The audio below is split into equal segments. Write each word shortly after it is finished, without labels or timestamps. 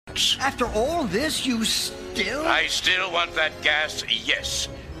After all this, you still... I still want that gas, yes.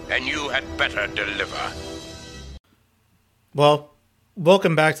 And you had better deliver. Well,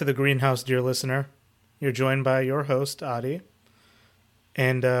 welcome back to the Greenhouse, dear listener. You're joined by your host, Adi.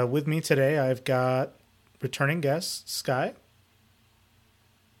 And with me today, I've got returning guest, Sky.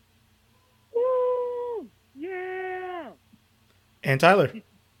 Woo! Yeah! And Tyler.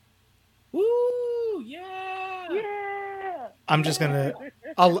 Woo! Yeah! Yeah! I'm just gonna...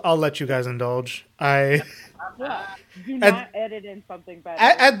 I'll let you guys indulge. Do not edit in something better.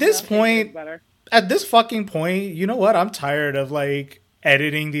 At this Nothing point... is better. At this fucking point, you know what? I'm tired of,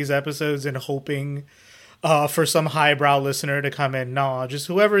 editing these episodes and hoping for some highbrow listener to come in. No, just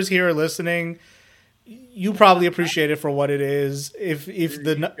whoever's here listening... You probably appreciate it for what it is. If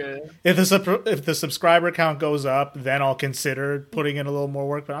the subscriber count goes up, then I'll consider putting in a little more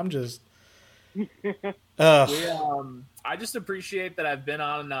work. But I'm just, I just appreciate that I've been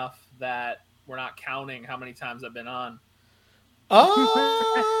on enough that we're not counting how many times I've been on.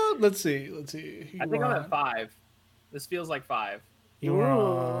 Let's see. I think I'm at 5. This feels like 5. You were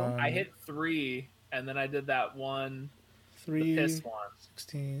on. I hit 3, and then I did that one. 3, the piss one.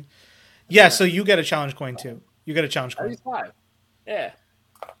 16. Yeah, so you get a challenge coin too. You get a challenge At coin. least 5. Yeah.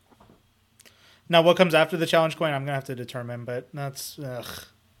 Now, what comes after the challenge coin, I'm gonna have to determine. But that's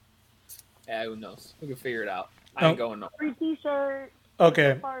Yeah, who knows? We can figure it out. I ain't going nowhere. Free t-shirt.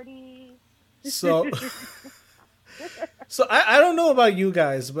 okay. Party. So, so I don't know about you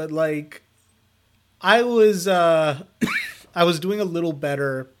guys, but I was I was doing a little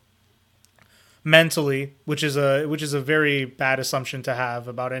better mentally, which is a very bad assumption to have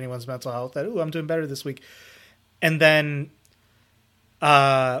about anyone's mental health. That I'm doing better this week, and then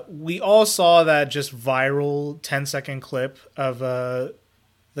we all saw that just viral 10-second clip of the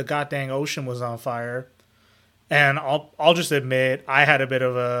goddamn ocean was on fire, and I'll just admit I had a bit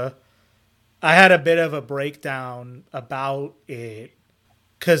of a breakdown about it,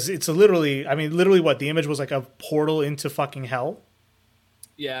 because it's literally what the image was, like a portal into fucking hell.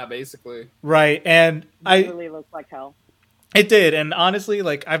 Yeah, basically. Right, and It really looks like hell. It did, and honestly,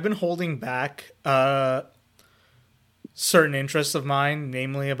 I've been holding back certain interests of mine,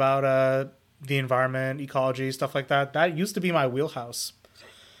 namely about the environment, ecology, stuff like that. That used to be my wheelhouse.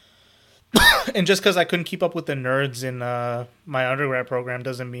 And just because I couldn't keep up with the nerds in my undergrad program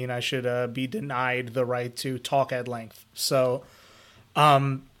doesn't mean I should be denied the right to talk at length. So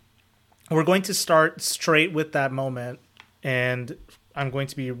we're going to start straight with that moment, and I'm going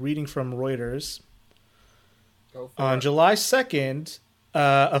to be reading from Reuters. On July 2nd,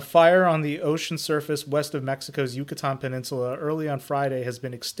 a fire on the ocean surface west of Mexico's Yucatan Peninsula early on Friday has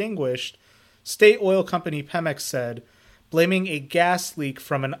been extinguished, state oil company Pemex said, blaming a gas leak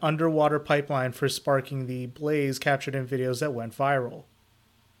from an underwater pipeline for sparking the blaze captured in videos that went viral.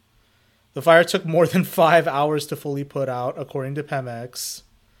 The fire took more than 5 hours to fully put out, according to Pemex.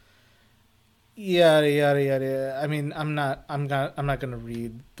 Yada yada yada. I mean, I'm not going to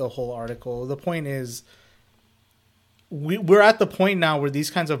read the whole article. The point is, we're at the point now where these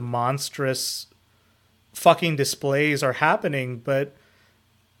kinds of monstrous fucking displays are happening, but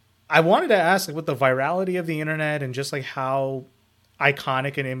I wanted to ask, with the virality of the internet and just how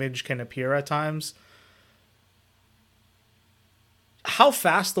iconic an image can appear at times, how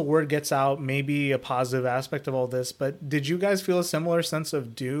fast the word gets out may be a positive aspect of all this, but did you guys feel a similar sense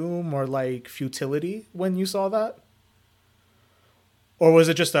of doom or futility when you saw that? Or was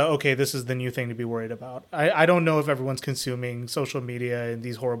it just okay, this is the new thing to be worried about? I don't know if everyone's consuming social media and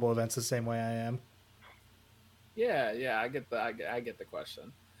these horrible events the same way I am. Yeah, I get the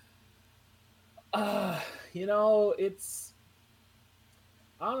question. It's,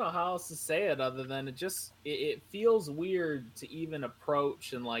 I don't know how else to say it other than it feels weird to even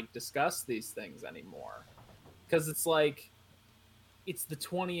approach and discuss these things anymore, because it's it's the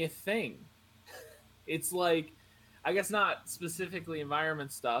 20th thing. It's I guess not specifically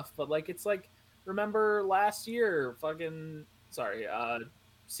environment stuff, but remember last year,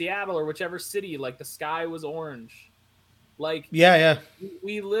 Seattle or whichever city, the sky was orange. Yeah.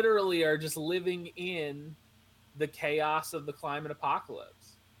 We literally are just living in the chaos of the climate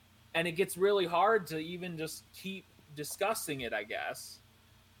apocalypse. And it gets really hard to even just keep discussing it, I guess,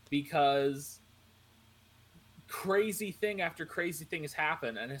 because crazy thing after crazy thing has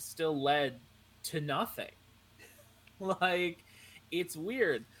happened and has still led to nothing. It's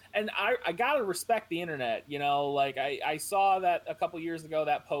weird. And I gotta respect the internet, I saw that a couple years ago,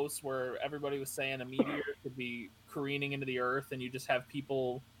 that post where everybody was saying a meteor could be careening into the earth, and you just have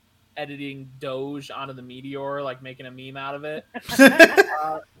people editing Doge onto the meteor, making a meme out of it.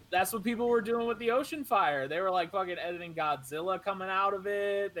 That's what people were doing with the ocean fire. They were like fucking editing Godzilla coming out of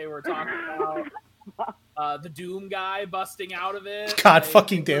it. They were talking about the Doom guy busting out of it. God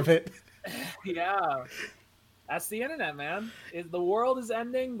fucking damn it. Yeah. That's the internet, man. The world is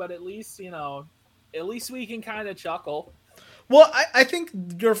ending, but at least, at least we can kind of chuckle. Well, I think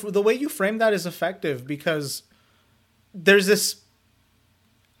the way you frame that is effective because there's this...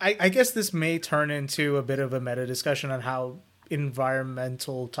 I guess this may turn into a bit of a meta discussion on how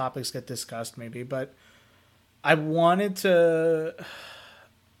environmental topics get discussed, maybe, but I wanted to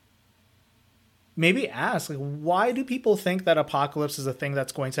maybe ask, like, why do people think that apocalypse is a thing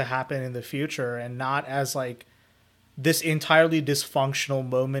that's going to happen in the future and not as like this entirely dysfunctional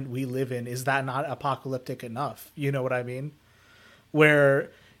moment we live in? Is that not apocalyptic enough? You know what I mean?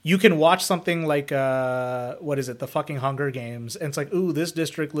 Where you can watch something like, what is it? The fucking Hunger Games. And it's like, ooh, this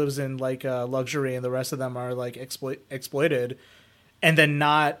district lives in like luxury and the rest of them are like exploited. And then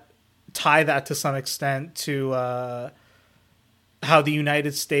not tie that to some extent to how the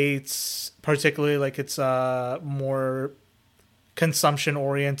United States, particularly like its more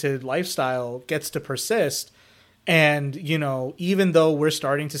consumption-oriented lifestyle, gets to persist. And, even though we're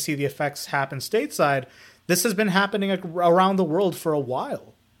starting to see the effects happen stateside, this has been happening around the world for a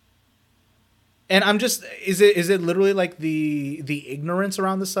while. And I'm just, is it literally like the ignorance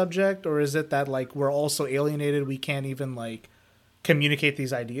around the subject, or is it that like we're all so alienated we can't even like communicate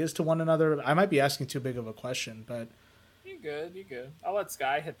these ideas to one another? I might be asking too big of a question, but you're good. I'll let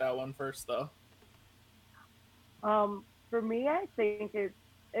Sky hit that one first, though. For me, I think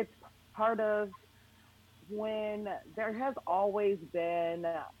it's part of when there has always been,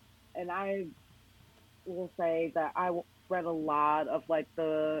 and I will say that I read a lot of like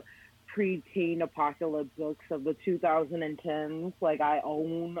the pre-teen apocalypse books of the 2010s. Like I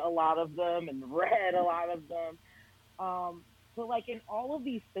own a lot of them and read a lot of them. But like in all of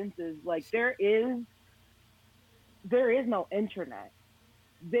these senses, like there is no internet.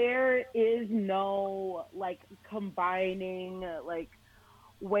 There is no like combining like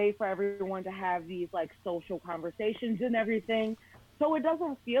way for everyone to have these like social conversations and everything. So it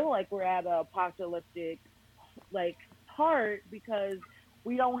doesn't feel like we're at an apocalyptic like part because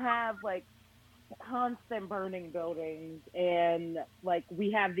we don't have like constant burning buildings and like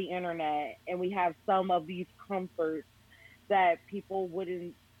we have the internet and we have some of these comforts that people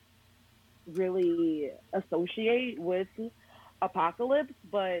wouldn't really associate with apocalypse.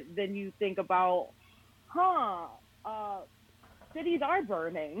 But then you think about, cities are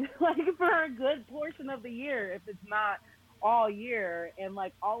burning like for a good portion of the year, if it's not all year, and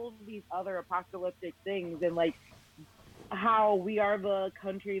like all of these other apocalyptic things, and like how we are the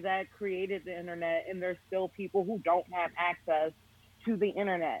country that created the internet and there's still people who don't have access to the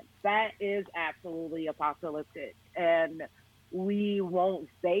internet. That is absolutely apocalyptic. And we won't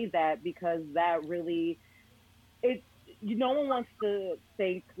say that because that really, no one wants to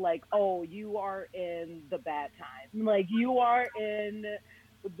think like, oh, you are in the bad time. Like you are in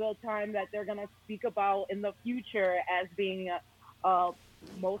the time that they're going to speak about in the future as being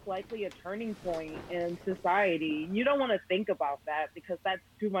most likely a turning point in society. You don't want to think about that because that's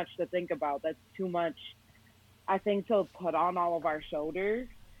too much to think about. That's too much, I think, to put on all of our shoulders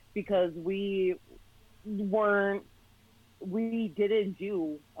because we didn't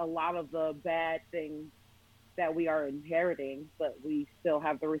do a lot of the bad things that we are inheriting, but we still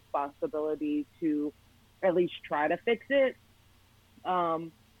have the responsibility to at least try to fix it.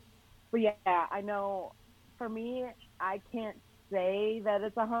 But yeah, I know for me, I can't say that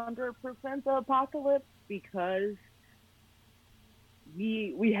it's 100% the apocalypse because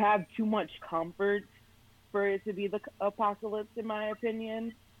we have too much comfort for it to be the apocalypse, in my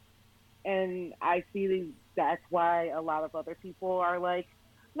opinion. And I see that's why a lot of other people are like,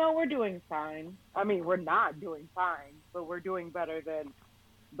 no, we're doing fine. I mean, we're not doing fine, but we're doing better than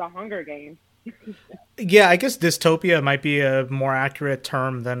the Hunger Games. Yeah, I guess dystopia might be a more accurate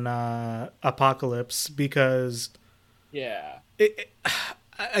term than apocalypse because... Yeah.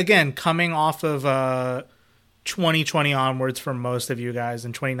 Again, coming off of 2020 onwards for most of you guys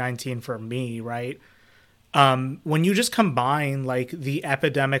and 2019 for me, right? When you just combine like the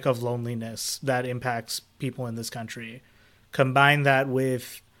epidemic of loneliness that impacts people in this country, combine that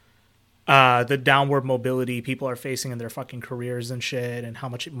with the downward mobility people are facing in their fucking careers and shit and how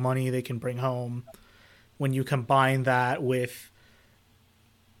much money they can bring home, when you combine that with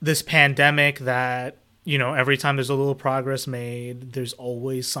this pandemic that, every time there's a little progress made, there's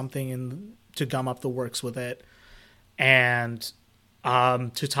always something to gum up the works with it. And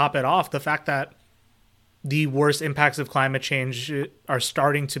to top it off, the fact that the worst impacts of climate change are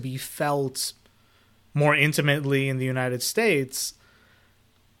starting to be felt more intimately in the United States,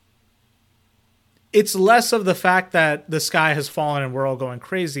 it's less of the fact that the sky has fallen and we're all going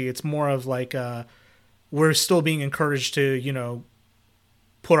crazy. It's more of like we're still being encouraged to, you know,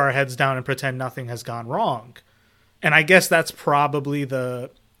 put our heads down and pretend nothing has gone wrong. And I guess that's probably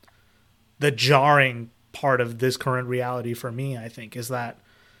the jarring part of this current reality for me, I think, is that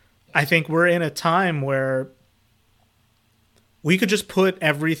I think we're in a time where we could just put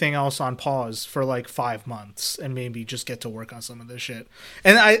everything else on pause for like 5 months and maybe just get to work on some of this shit.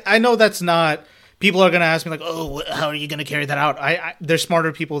 And I know that's not, people are going to ask me like, oh, how are you going to carry that out? There's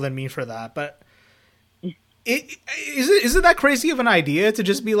smarter people than me for that. But is it that crazy of an idea to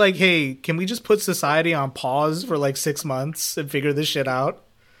just be like, hey, can we just put society on pause for like 6 months and figure this shit out?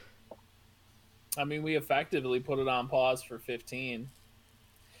 I mean, we effectively put it on pause for 15.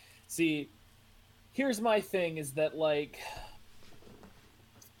 See, here's my thing is that, like,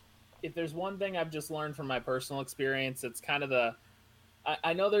 if there's one thing I've just learned from my personal experience, it's kind of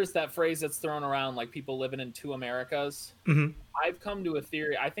I know there's that phrase that's thrown around, like people living in two Americas. Mm-hmm. I've come to a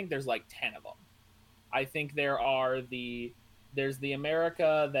theory. I think there's like 10 of them. I think there's the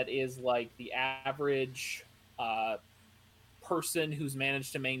America that is like the average person who's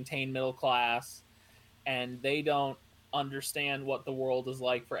managed to maintain middle class, and they don't understand what the world is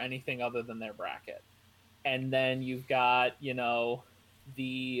like for anything other than their bracket. And then you've got, you know,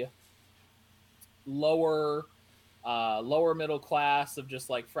 the lower middle class of just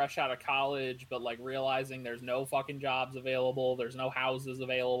like fresh out of college, but like realizing there's no fucking jobs available, there's no houses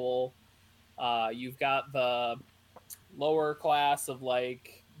available. You've got the lower class of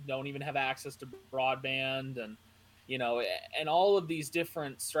like don't even have access to broadband, and you know, and all of these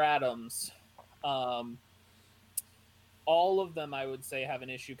different stratums. All of them, I would say, have an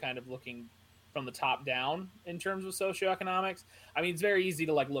issue kind of looking from the top down in terms of socioeconomics. I mean, it's very easy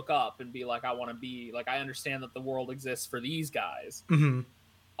to like look up and be like, I want to be like, I understand that the world exists for these guys. Mm-hmm.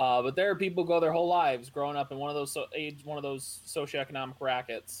 But there are people who go their whole lives growing up in one of those socioeconomic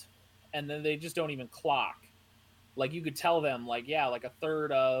brackets, and then they just don't even clock. Like you could tell them like, yeah, like a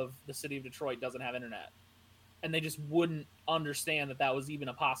third of the city of Detroit doesn't have internet, and they just wouldn't understand that was even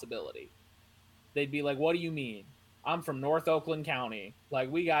a possibility. They'd be like, what do you mean? I'm from North Oakland County.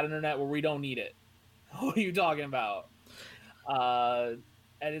 Like, we got internet where we don't need it. What are you talking about? And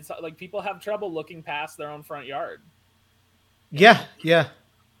it's like people have trouble looking past their own front yard. Yeah.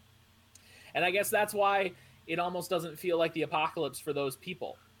 And I guess that's why it almost doesn't feel like the apocalypse for those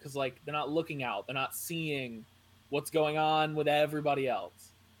people. Because, like, they're not looking out. They're not seeing what's going on with everybody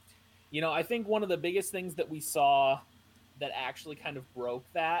else. You know, I think one of the biggest things that we saw that actually kind of broke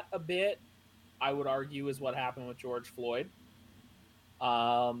that a bit, I would argue, is what happened with George Floyd.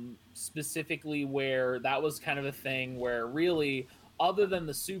 Specifically where that was kind of a thing where really, other than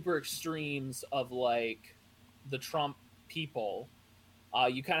the super extremes of like the Trump people,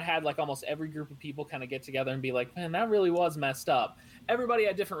 you kind of had like almost every group of people kind of get together and be like, man, that really was messed up. Everybody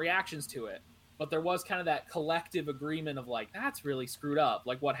had different reactions to it, but there was kind of that collective agreement of like, that's really screwed up.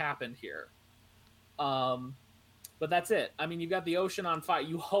 Like what happened here? But that's it. I mean, you've got the ocean on fire.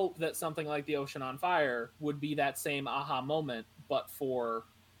 You hope that something like the ocean on fire would be that same aha moment, but for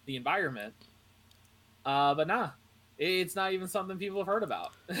the environment. But nah, it's not even something people have heard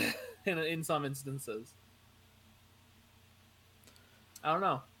about in some instances. I don't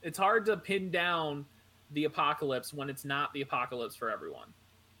know. It's hard to pin down the apocalypse when it's not the apocalypse for everyone.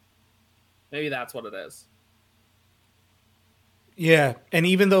 Maybe that's what it is. Yeah, and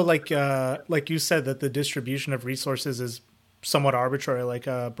even though like you said that the distribution of resources is somewhat arbitrary, like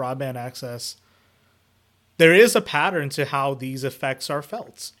broadband access, there is a pattern to how these effects are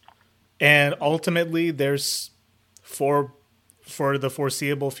felt, and ultimately, there's for the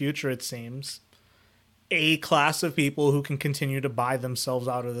foreseeable future, it seems, a class of people who can continue to buy themselves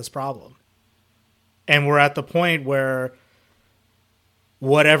out of this problem, and we're at the point where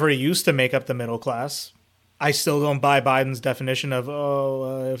whatever used to make up the middle class. I still don't buy Biden's definition of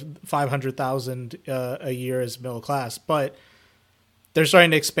 500,000 a year is middle class, but they're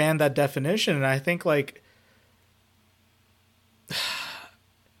starting to expand that definition, and I think like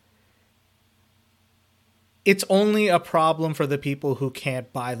it's only a problem for the people who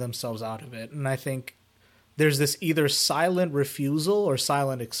can't buy themselves out of it, and I think there's this either silent refusal or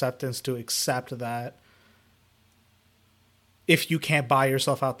silent acceptance to accept that if you can't buy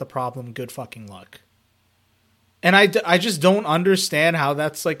yourself out the problem, good fucking luck. And I just don't understand how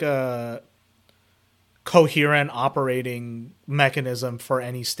that's like a coherent operating mechanism for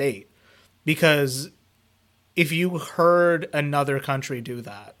any state. Because if you heard another country do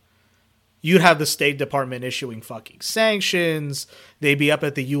that, you'd have the State Department issuing fucking sanctions. They'd be up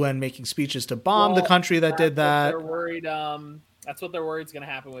at the UN making speeches to bomb the country that did that. They're worried. That's what they're worried is going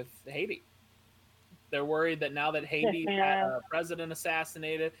to happen with Haiti. They're worried that now that Haiti had a president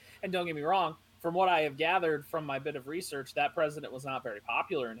assassinated, and don't get me wrong, from what I have gathered from my bit of research, that president was not very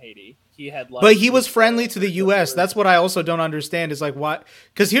popular in Haiti. He had, but he was friendly to the U.S. That's what I also don't understand. Is like what?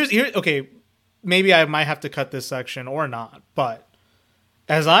 Because here's okay. Maybe I might have to cut this section or not, but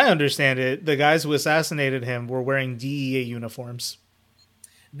as I understand it, the guys who assassinated him were wearing DEA uniforms.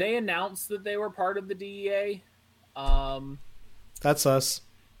 They announced that they were part of the DEA. That's us.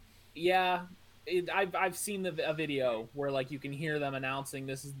 Yeah, I've seen a video where like you can hear them announcing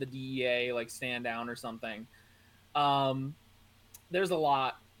this is the DEA, like stand down or something. There's a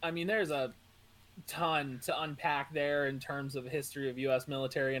lot. I mean, there's a ton to unpack there in terms of history of U.S.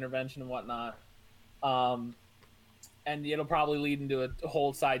 military intervention and whatnot. And it'll probably lead into a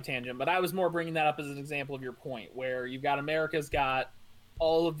whole side tangent. But I was more bringing that up as an example of your point, where you've got America's got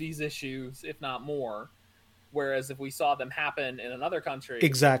all of these issues, if not more. Whereas if we saw them happen in another country,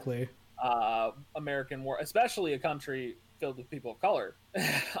 exactly, American war, especially a country filled with people of color,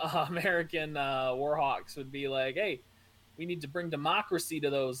 American war hawks would be like, "Hey, we need to bring democracy to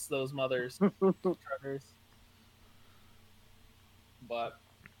those mothers." But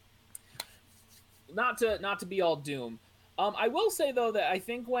not to be all doom. I will say though that I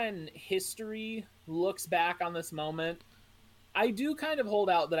think when history looks back on this moment, I do kind of hold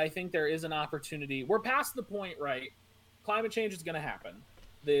out that I think there is an opportunity. We're past the point, right? Climate change is going to happen.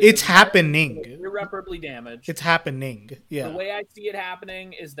 It's happening. Irreparably damaged. It's happening. Yeah. The way I see it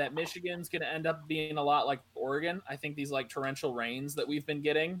happening is that Michigan's going to end up being a lot like Oregon. I think these like torrential rains that we've been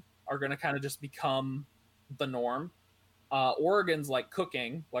getting are going to kind of just become the norm. Oregon's like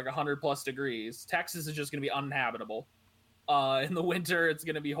cooking, like 100+ degrees. Texas is just going to be uninhabitable. In the winter, it's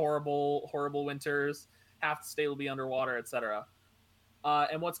going to be horrible winters. Half the state will be underwater, etc.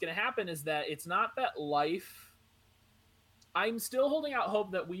 And what's going to happen is that it's not that life... I'm still holding out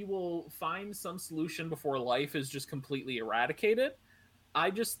hope that we will find some solution before life is just completely eradicated.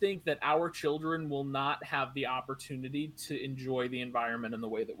 I just think that our children will not have the opportunity to enjoy the environment in the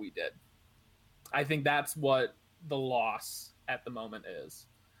way that we did. I think that's what the loss at the moment is.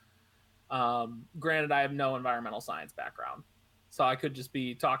 Granted, I have no environmental science background, so I could just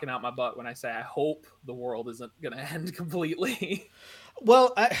be talking out my butt when I say I hope the world isn't going to end completely.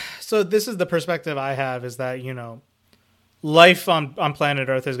 Well, so this is the perspective I have, is that, you know, life on planet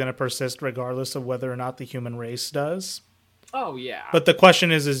Earth is going to persist regardless of whether or not the human race does. Oh, yeah. But the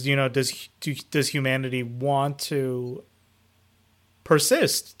question is, you know, does humanity want to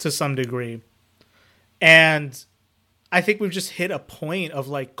persist to some degree? And I think we've just hit a point of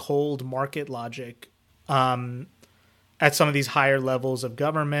like cold market logic at some of these higher levels of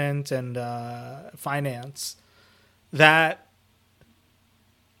government and finance that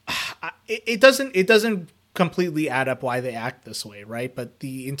it doesn't completely add up why they act this way, right? But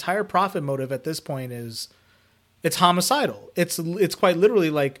the entire profit motive at this point is it's homicidal. It's quite literally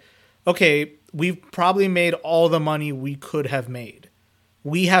like, okay, we've probably made all the money we could have made.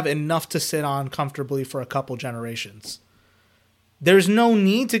 We have enough to sit on comfortably for a couple generations. There's no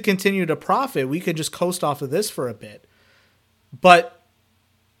need to continue to profit. We could just coast off of this for a bit. But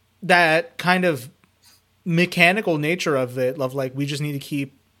that kind of mechanical nature of it, of like, we just need to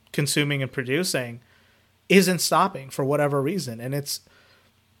keep consuming and producing, isn't stopping for whatever reason. And it's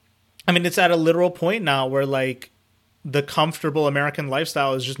at a literal point now where like the comfortable American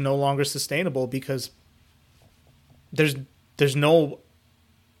lifestyle is just no longer sustainable because there's no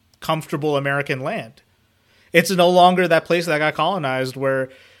comfortable American land. It's no longer that place that got colonized where,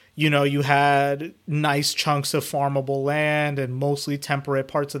 you know, you had nice chunks of farmable land and mostly temperate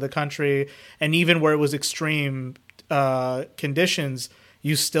parts of the country. And even where it was extreme conditions,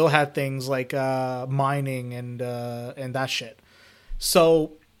 you still had things like mining and that shit.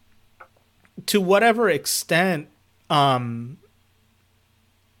 So to whatever extent, you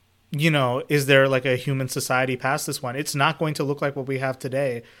know, is there like a human society past this one? It's not going to look like what we have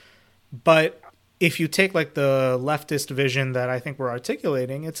today. But if you take like the leftist vision that I think we're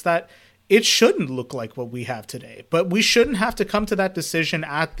articulating, it's that it shouldn't look like what we have today. But we shouldn't have to come to that decision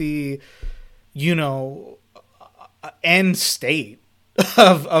at the, you know, end state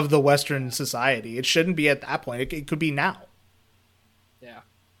of the Western society. It shouldn't be at that point. It could be now. Yeah.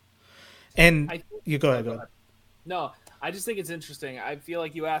 And you go ahead. No, I just think it's interesting. I feel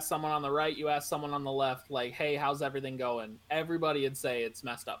like you ask someone on the right, you ask someone on the left, like, hey, how's everything going? Everybody would say it's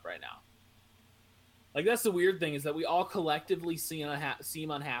messed up right now. Like, that's the weird thing, is that we all collectively seem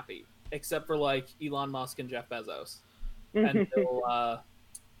unhappy, except for, like, Elon Musk and Jeff Bezos and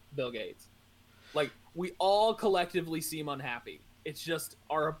Bill Gates. Like, we all collectively seem unhappy. It's just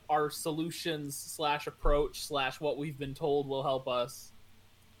our solutions / approach / what we've been told will help us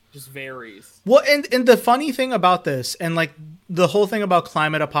just varies. Well, and the funny thing about this, and like the whole thing about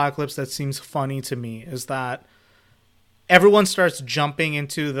climate apocalypse that seems funny to me, is that everyone starts jumping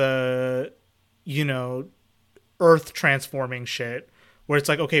into the, Earth transforming shit, where it's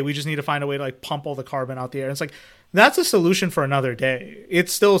like, okay, we just need to find a way to like pump all the carbon out the air. And it's like, that's a solution for another day.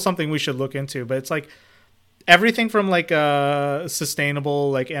 It's still something we should look into, but it's like everything from like sustainable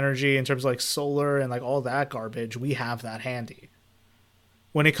like energy in terms of like solar and like all that garbage, we have that handy.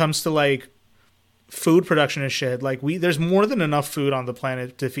 When it comes to like food production and shit, like there's more than enough food on the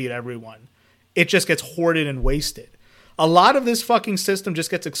planet to feed everyone. It just gets hoarded and wasted. A lot of this fucking system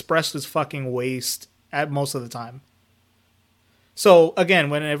just gets expressed as fucking waste at most of the time. So again,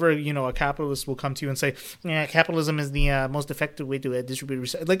 whenever, a capitalist will come to you and say, yeah, capitalism is the most effective way to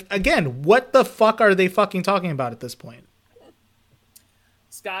distribute, like, again, what the fuck are they fucking talking about at this point?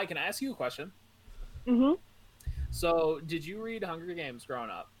 Sky, can I ask you a question? Mm-hmm. So, did you read Hunger Games growing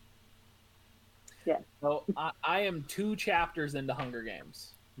up? Yeah. So, I am 2 chapters into Hunger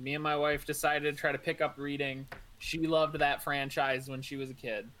Games. Me and my wife decided to try to pick up reading. She loved that franchise when she was a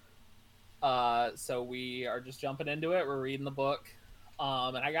kid. So we are just jumping into it. We're reading the book.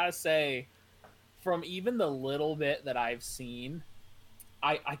 And I gotta say, from even the little bit that I've seen,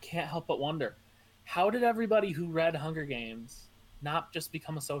 I can't help but wonder, how did everybody who read Hunger Games not just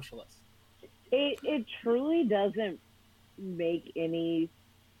become a socialist? It truly doesn't make any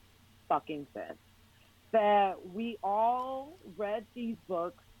fucking sense. That we all read these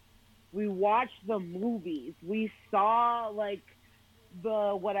books, we watched the movies, we saw like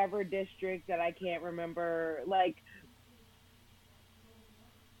the whatever district that I can't remember, like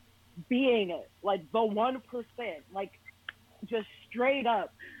being like the 1%, like just straight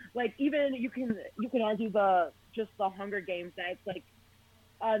up, like even you can argue the Hunger Games, that's like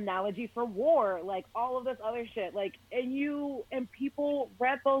an analogy for war, like all of this other shit, like and people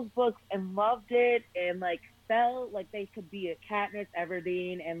read those books and loved it and like felt like they could be a Katniss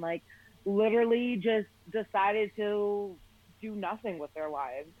Everdeen and like literally just decided to do nothing with their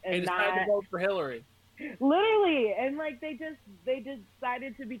lives and decided to vote for Hillary. Literally, and like they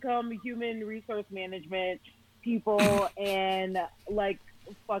decided to become human resource management people and like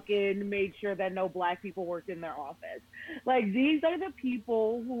fucking made sure that no black people worked in their office. Like these are the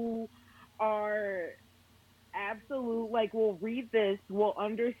people who are absolute, like will read this, will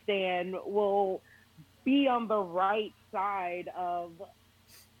understand, will be on the right side of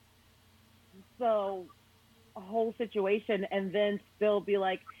the whole situation and then still be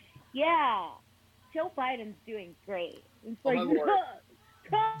like, yeah, Joe Biden's doing great. It's like,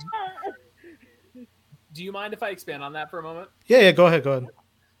 do you mind if I expand on that for a moment? Yeah, go ahead.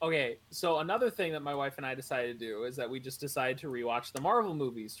 Okay, so another thing that my wife and I decided to do is that we just decided to rewatch the Marvel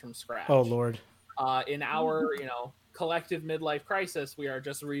movies from scratch. Oh, Lord. In our, collective midlife crisis, we are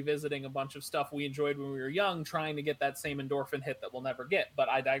just revisiting a bunch of stuff we enjoyed when we were young, trying to get that same endorphin hit that we'll never get, but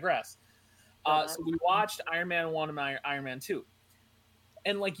I digress. So we watched Iron Man 1 and Iron Man 2.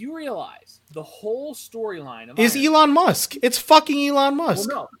 And, like, you realize the whole storyline is Elon Musk. It's fucking Elon Musk.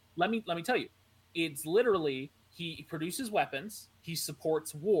 Well, no. Let me tell you. It's literally, he produces weapons. He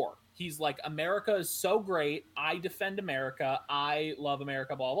supports war. He's like, America is so great. I defend America. I love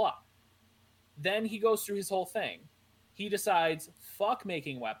America, blah, blah. Then he goes through his whole thing. He decides, fuck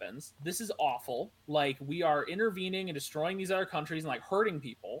making weapons. This is awful. Like, we are intervening and destroying these other countries and, like, hurting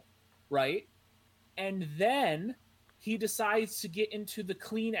people. Right? And then he decides to get into the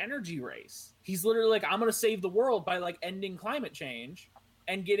clean energy race. He's literally like, I'm going to save the world by like ending climate change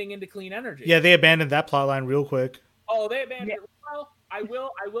and getting into clean energy. Yeah, they abandoned that plotline real quick. Oh, they abandoned it. Well, I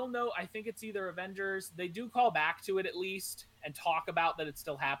will note, I think it's either Avengers. They do call back to it at least and talk about that it's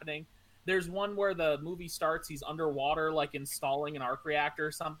still happening. There's one where the movie starts, he's underwater, like installing an arc reactor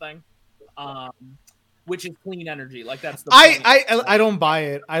or something. Which is clean energy. Like that's the I don't buy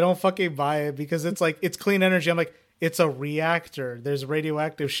it. I don't fucking buy it because it's like it's clean energy. I'm like, it's a reactor. There's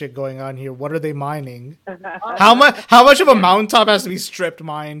radioactive shit going on here. What are they mining? How much of a mountaintop has to be strip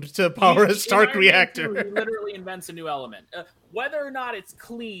mined to power a Stark reactor? He literally invents a new element. Whether or not it's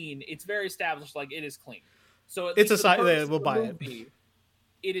clean, it's very established. Like it is clean. So it's a side. We'll buy it.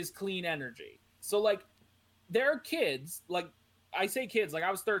 It is clean energy. So like there are kids like. I say kids, like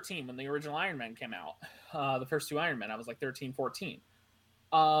I was 13 when the original Iron Man came out. The first 2 Iron Men, I was like 13, 14.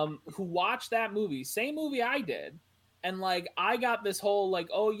 Who watched that movie, same movie I did. And like, I got this whole like,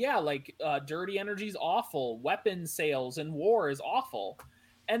 oh yeah, like dirty energy is awful. Weapon sales and war is awful.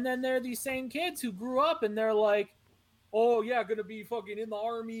 And then there are these same kids who grew up and they're like, oh yeah, gonna be fucking in the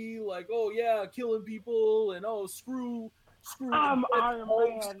army. Like, oh yeah, killing people and oh, screw I'm Iron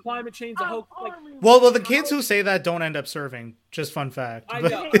hoax, Man. climate change a hoax. Like, Well, the kids who say that don't end up serving. Just fun fact. I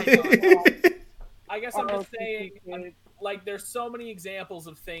know. I guess I'm just saying, like, there's so many examples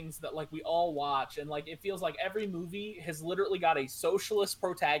of things that, like, we all watch, and, like, it feels like every movie has literally got a socialist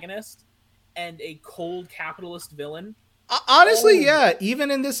protagonist and a cold capitalist villain. Honestly, yeah.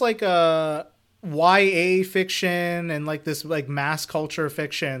 Even in this, like, YA fiction and, like, this, like, mass culture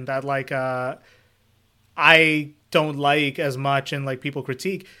fiction that, like, I don't like as much and, like, people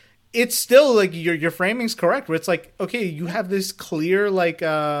critique, it's still, like, your framing's correct, where it's like, okay, you have this clear, like,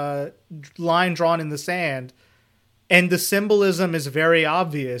 line drawn in the sand, and the symbolism is very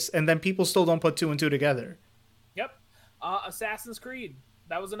obvious, and then people still don't put two and two together. Yep. Assassin's Creed.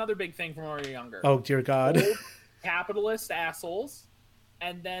 That was another big thing from when we were younger. Oh, dear God. Old capitalist assholes,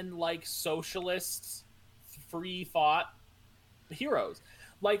 and then, like, socialists, free thought heroes.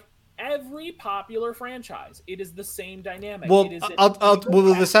 Like, every popular franchise, it is the same dynamic. Well, it is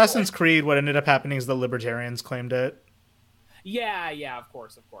with Assassin's Creed, what ended up happening is the libertarians claimed it. Yeah, of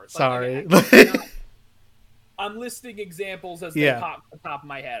course. Sorry. I'm listing examples as they pop at the top of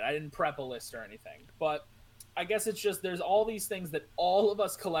my head. I didn't prep a list or anything. But I guess it's just there's all these things that all of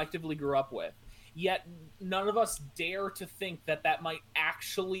us collectively grew up with, yet none of us dare to think that that might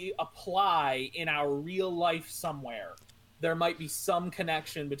actually apply in our real life somewhere. There might be some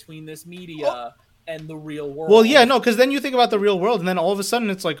connection between this media and the real world. Well, yeah, no, because then you think about the real world, and then all of a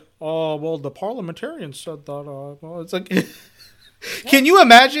sudden it's like, oh, well, the parliamentarians said that. Well, it's like, can you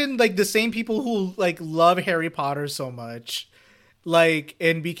imagine, like, the same people who, like, love Harry Potter so much, like,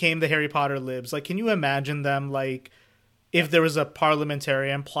 and became the Harry Potter libs? Like, can you imagine them, like, if there was a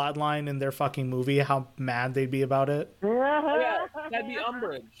parliamentarian plotline in their fucking movie, how mad they'd be about it? Yeah, that'd be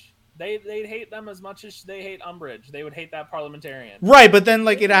Umbridge. They'd hate them as much as they hate Umbridge. They would hate that parliamentarian. Right, but then,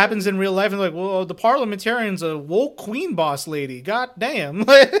 like, it happens in real life, and like, well, the parliamentarian's a woke queen boss lady. God damn.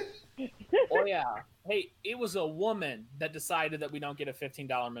 Oh, yeah. Hey, it was a woman that decided that we don't get a $15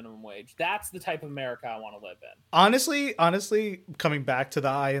 minimum wage. That's the type of America I want to live in. Honestly, coming back to the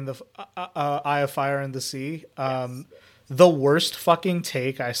Eye of Fire and the Sea, the worst fucking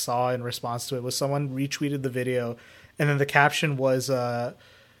take I saw in response to it was someone retweeted the video, and then the caption was,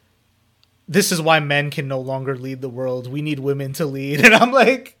 "This is why men can no longer lead the world. We need women to lead." And I'm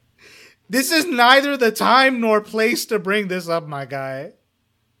like, this is neither the time nor place to bring this up, my guy.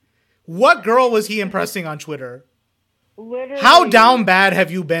 What girl was he impressing on Twitter? Literally. How down bad have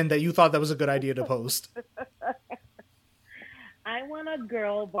you been that you thought that was a good idea to post? I want a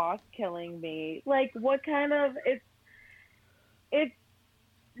girl boss killing me. Like, what kind of... It's...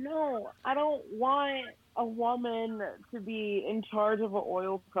 No, I don't want a woman to be in charge of an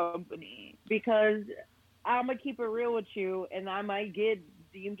oil company, because I'm going to keep it real with you, and I might get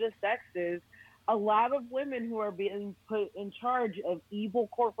deemed as sexist. A lot of women who are being put in charge of evil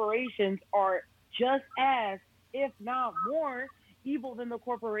corporations are just as, if not more, evil than the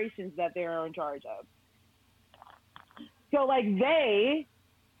corporations that they are in charge of. So, like, they're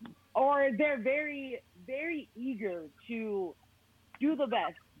very, very eager to do the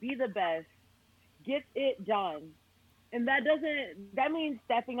best, be the best, get it done. And that means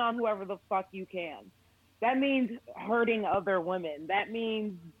stepping on whoever the fuck you can. That means hurting other women. That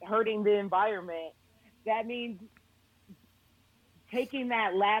means hurting the environment. That means taking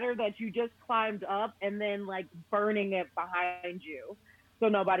that ladder that you just climbed up and then, like, burning it behind you so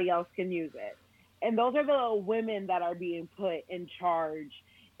nobody else can use it. And those are the women that are being put in charge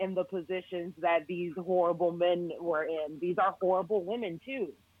in the positions that these horrible men were in. These are horrible women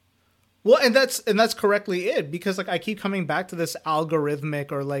too. Well, and that's correctly it, because, like, I keep coming back to this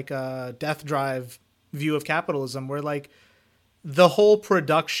algorithmic or, like, death drive view of capitalism, where, like, the whole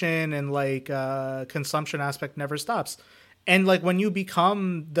production and, like, consumption aspect never stops. And, like, when you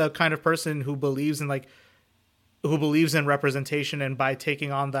become the kind of person who believes in representation, and by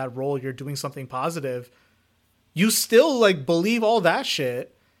taking on that role you're doing something positive, you still, like, believe all that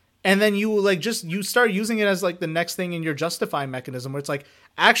shit, and then you, like, you start using it as, like, the next thing in your justifying mechanism, where it's like,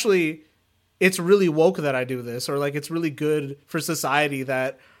 actually, it's really woke that I do this, or, like, it's really good for society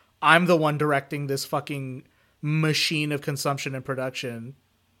that I'm the one directing this fucking machine of consumption and production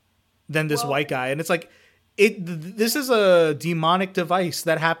than this white guy. And it's like, this is a demonic device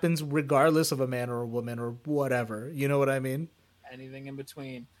that happens regardless of a man or a woman or whatever. You know what I mean? Anything in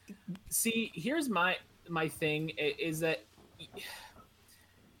between. See, here's my thing is that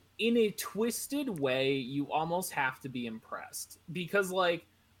in a twisted way, you almost have to be impressed, because, like,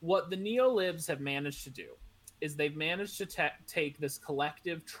 what the neo-libs have managed to do is they've managed to take this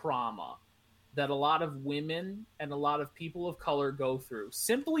collective trauma that a lot of women and a lot of people of color go through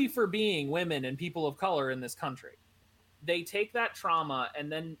simply for being women and people of color in this country. they take that trauma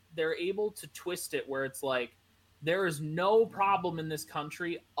and then they're able to twist it where it's like, there is no problem in this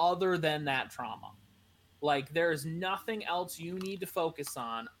country other than that trauma. Like, there is nothing else you need to focus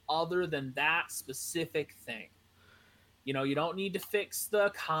on other than that specific thing. You know, you don't need to fix the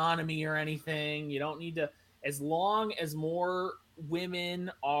economy or anything. You don't need to, as long as more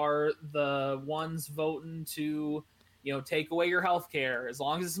women are the ones voting to, you know, take away your health care, as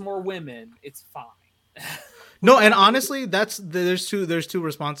long as it's more women, it's fine. No, and honestly, there's two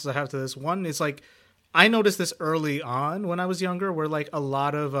responses I have to this. One is like, I noticed this early on when I was younger, where like a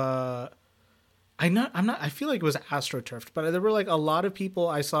lot of I feel like it was astroturfed, but there were like a lot of people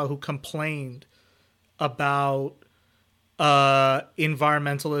I saw who complained about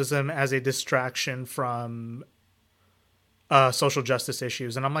environmentalism as a distraction from social justice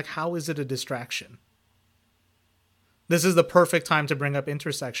issues, and I'm like, how is it a distraction? This is the perfect time to bring up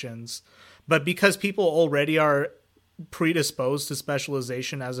intersections, but because people already are predisposed to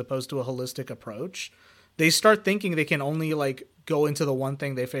specialization as opposed to a holistic approach, they start thinking they can only like go into the one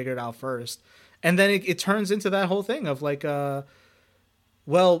thing they figured out first, and then it turns into that whole thing of like,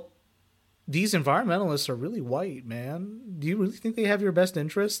 well, these environmentalists are really white, man. Do you really think they have your best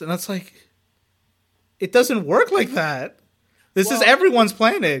interest? And that's like, it doesn't work like that. This is everyone's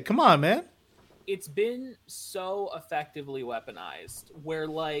planet. Come on, man. It's been so effectively weaponized where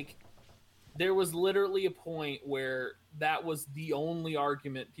like there was literally a point where that was the only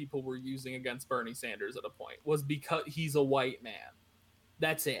argument people were using against Bernie Sanders at a point, was because he's a white man.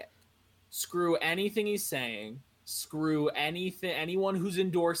 That's it. Screw anything he's saying. Screw anyone who's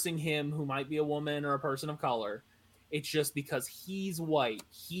endorsing him who might be a woman or a person of color. It's just because he's white,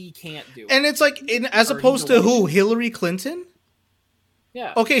 he can't do it. And it's like, as opposed to who? Hillary Clinton?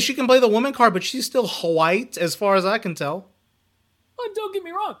 Yeah. Okay, she can play the woman card, but she's still white as far as I can tell. But don't get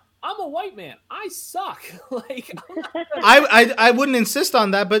me wrong. I'm a white man. I suck. Like, I wouldn't insist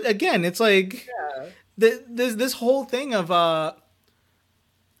on that, but again, it's like this whole thing of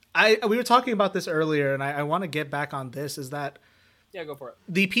we were talking about this earlier, and I want to get back on this. Is that go for it.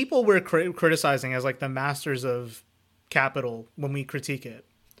 The people we're criticizing as like the masters of capital when we critique it,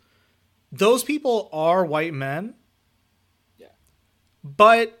 those people are white men. Yeah,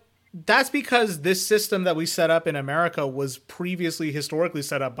 but that's because this system that we set up in America was previously historically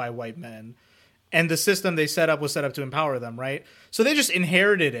set up by white men. And the system they set up was set up to empower them, right? So they just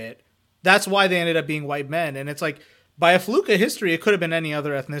inherited it. That's why they ended up being white men. And it's like, by a fluke of history, it could have been any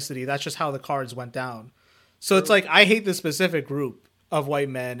other ethnicity. That's just how the cards went down. So it's like, I hate this specific group of white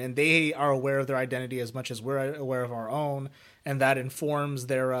men, and they are aware of their identity as much as we're aware of our own. And that informs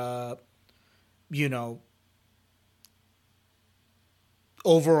their,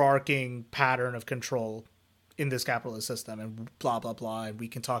 overarching pattern of control in this capitalist system, and blah blah blah, and we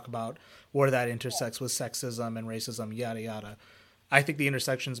can talk about where that intersects with sexism and racism, yada yada. I think the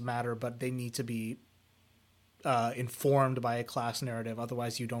intersections matter, but they need to be informed by a class narrative,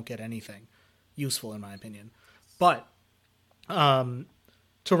 otherwise you don't get anything useful, in my opinion. But to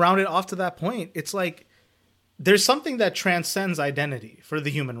round it off to that point, it's like there's something that transcends identity for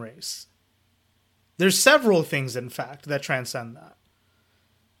the human race. There's several things, in fact, that transcend that.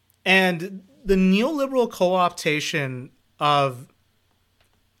 And the neoliberal co-optation of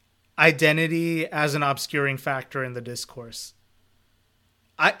identity as an obscuring factor in the discourse,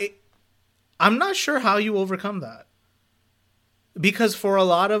 I'm not sure how you overcome that. Because for a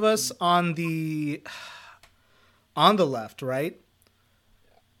lot of us on the left, right,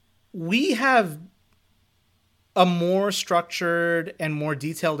 we have a more structured and more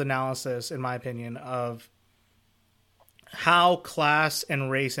detailed analysis, in my opinion, of how class and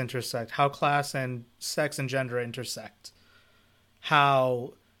race intersect, how class and sex and gender intersect,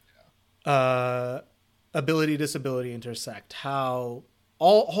 how ability, disability intersect, how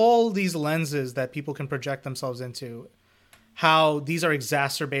all these lenses that people can project themselves into, how these are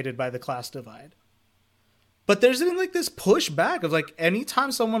exacerbated by the class divide. But there's been like this pushback of like,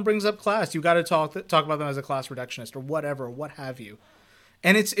 anytime someone brings up class, you got to talk about them as a class reductionist or whatever, what have you.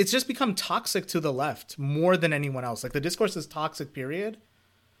 And it's just become toxic to the left more than anyone else. Like, the discourse is toxic, period.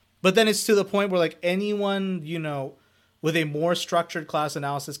 But then it's to the point where like anyone, with a more structured class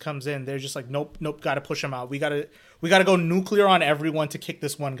analysis comes in, they're just like, nope, got to push him out. We got to go nuclear on everyone to kick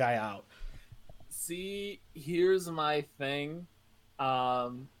this one guy out. See, here's my thing.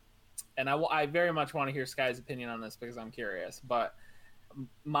 And I very much want to hear Sky's opinion on this because I'm curious. But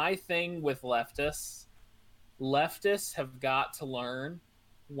my thing with leftists have got to learn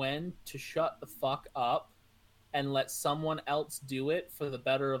when to shut the fuck up and let someone else do it for the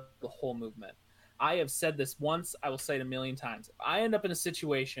better of the whole movement. I have said this once, I will say it a million times. If I end up in a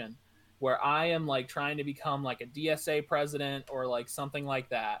situation where I am like trying to become like a DSA president or like something like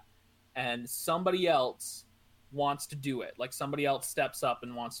that, and somebody else wants to do it, like somebody else steps up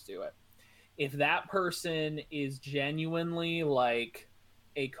and wants to do it. If that person is genuinely like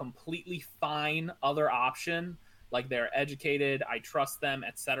a completely fine other option, like they're educated, I trust them,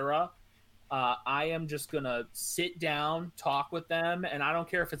 etc., I am just going to sit down, talk with them, and I don't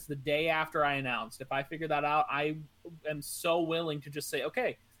care if it's the day after I announced. If I figure that out, I am so willing to just say,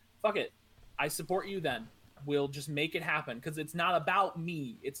 okay, fuck it. I support you then. We'll just make it happen, because it's not about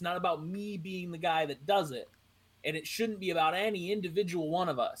me. It's not about me being the guy that does it, and it shouldn't be about any individual one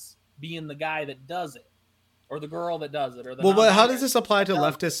of us being the guy that does it, or the girl that does it. Or the but how does this apply to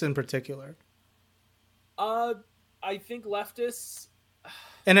leftists in particular? I think leftists...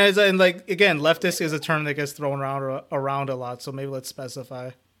 And as in, like, again, leftist is a term that gets thrown around a lot, so maybe let's specify.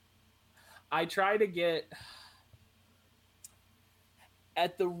 I try to get,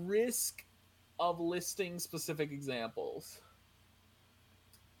 at the risk of listing specific examples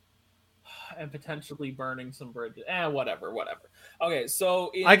and potentially burning some bridges, whatever. Okay,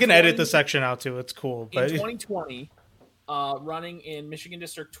 so I can edit the section out too. It's cool. But in 2020, running in Michigan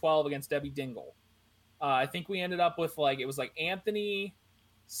District 12 against Debbie Dingell, I think we ended up with it was like Anthony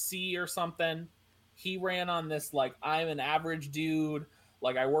C or something. He ran on this, like, I'm an average dude,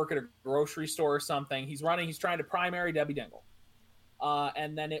 like I work at a grocery store or something. He's trying to primary Debbie Dingell.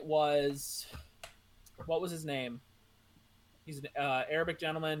 And then it was, what was his name? He's an Arabic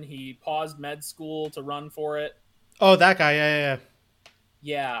gentleman. He paused med school to run for it. Oh, that guy.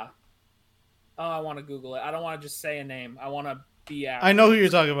 Yeah. Oh, I want to Google it. I don't want to just say a name. I want to be accurate. I know who you're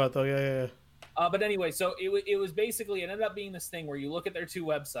talking about, though. Yeah. But anyway, so it was basically, it ended up being this thing where you look at their two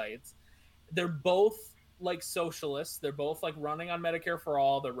websites. They're both like socialists. They're both like running on Medicare for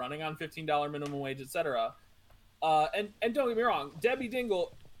all. They're running on $15 minimum wage, etc. And don't get me wrong, Debbie Dingell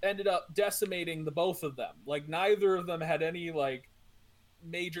ended up decimating the both of them. Like, neither of them had any like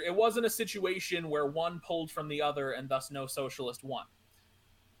major. It wasn't a situation where one pulled from the other and thus no socialist won.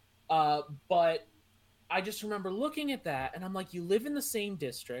 But I just remember looking at that and I'm like, you live in the same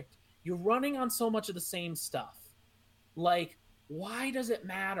district. You're running on so much of the same stuff. Like, why does it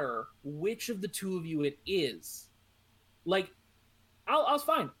matter which of the two of you it is? Like, I was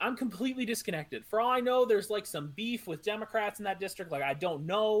fine. I'm completely disconnected. For all I know, there's like some beef with Democrats in that district. Like, I don't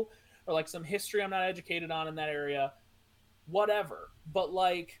know. Or like some history I'm not educated on in that area. Whatever. But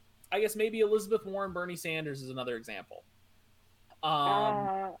like, I guess maybe Elizabeth Warren, Bernie Sanders is another example.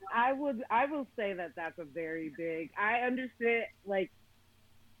 I will say that that's a very big, I understand, like,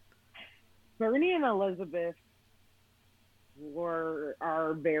 Bernie and Elizabeth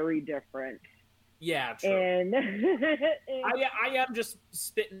are very different. Yeah, true. And I am just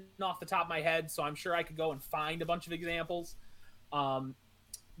spitting off the top of my head, so I'm sure I could go and find a bunch of examples.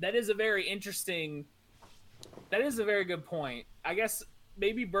 That is a very interesting. That is a very good point. I guess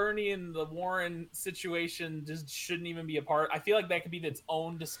maybe Bernie and the Warren situation just shouldn't even be a part. I feel like that could be its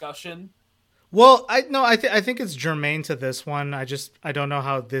own discussion. Well, I think it's germane to this one. I don't know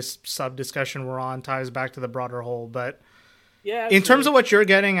how this sub discussion we're on ties back to the broader whole, but yeah, in terms of what you're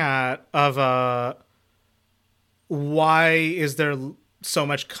getting at of why is there so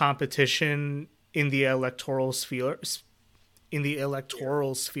much competition in the electoral sphere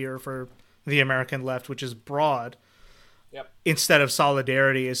for the American left, which is broad, instead of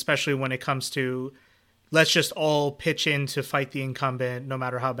solidarity, especially when it comes to let's just all pitch in to fight the incumbent no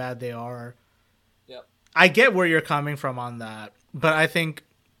matter how bad they are. I get where you're coming from on that, but I think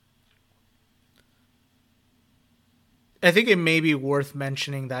it may be worth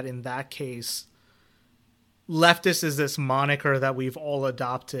mentioning that in that case, leftist is this moniker that we've all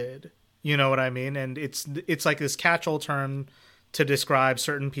adopted. You know what I mean? And it's like this catch-all term to describe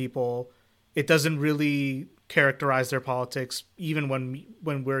certain people. It doesn't really characterize their politics, even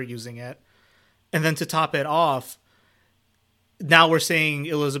when we're using it. And then to top it off, now we're saying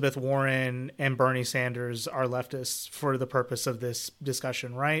Elizabeth Warren and Bernie Sanders are leftists for the purpose of this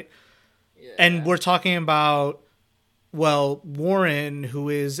discussion, right? Yeah. And we're talking about, well, Warren, who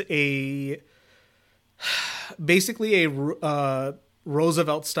is basically a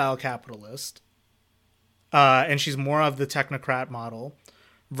Roosevelt-style capitalist, and she's more of the technocrat model,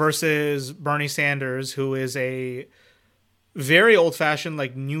 versus Bernie Sanders, who is a very old-fashioned,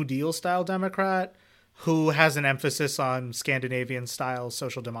 like, New Deal-style Democrat, who has an emphasis on Scandinavian-style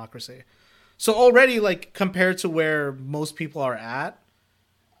social democracy. So already, like, compared to where most people are at,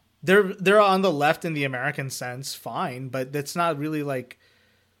 they're on the left in the American sense, fine, but that's not really, like,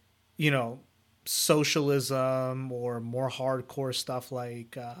 you know, socialism or more hardcore stuff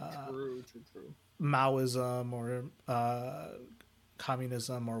like true. Maoism or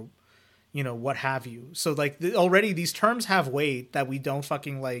communism or what have you. So like already these terms have weight that we don't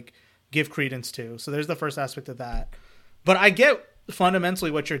fucking like give credence to. So there's the first aspect of that. But I get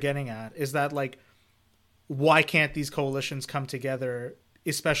fundamentally what you're getting at is that like, why can't these coalitions come together,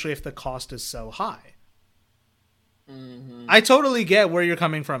 especially if the cost is so high? Mm-hmm. I totally get where you're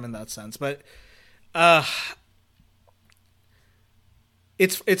coming from in that sense, but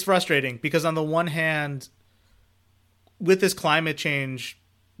it's frustrating because on the one hand, with this climate change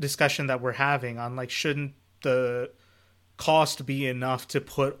discussion that we're having on like, shouldn't the cost be enough to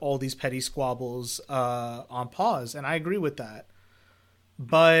put all these petty squabbles on pause? And I agree with that.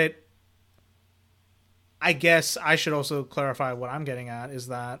 But I guess I should also clarify what I'm getting at is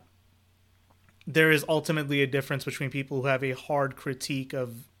that there is ultimately a difference between people who have a hard critique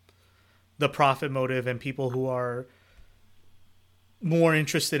of the profit motive and people who are more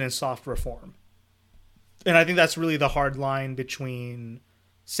interested in soft reform. And I think that's really the hard line between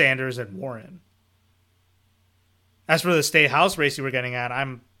Sanders and Warren. As for the state house race you were getting at,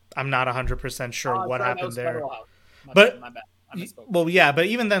 I'm not 100% sure what happened there. My but bad. I misspoke. Well, yeah, but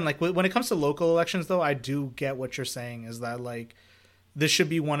even then, like when it comes to local elections, though, I do get what you're saying. Is that like this should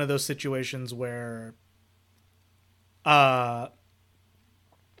be one of those situations where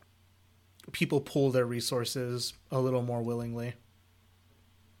people pool their resources a little more willingly.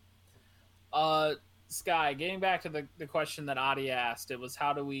 Sky, getting back to the question that Adi asked, it was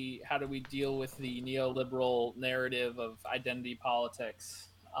how do we deal with the neoliberal narrative of identity politics?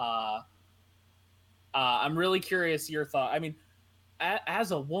 I'm really curious your thought. I mean,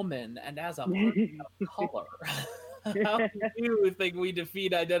 as a woman and as a person of color, how do you think we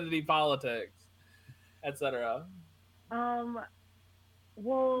defeat identity politics, etc.?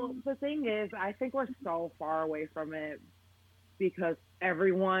 Well, the thing is, I think we're so far away from it because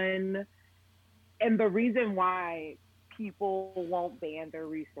everyone, and the reason why people won't ban their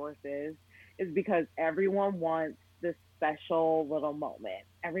resources is because everyone wants this special little moment.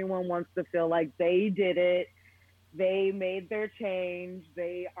 Everyone wants to feel like they did it. They made their change.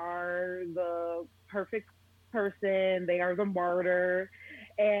 They are the perfect person. They are the martyr.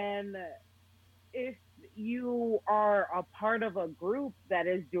 And if you are a part of a group that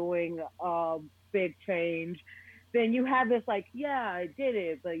is doing a big change, then you have this like, yeah, I did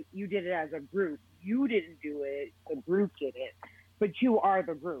it, but you did it as a group. You didn't do it. The group did it. But you are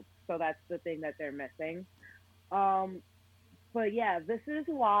the group. So that's the thing that they're missing. But yeah, this is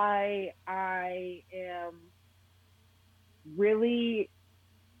why I am really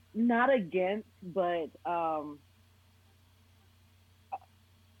not against, but a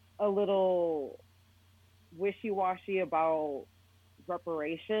little wishy-washy about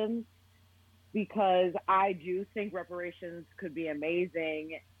reparations, because I do think reparations could be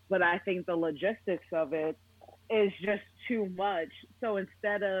amazing, but I think the logistics of it is just too much. So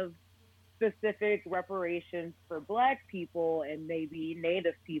instead of specific reparations for Black people and maybe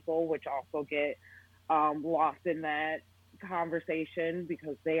Native people, which also get lost in that conversation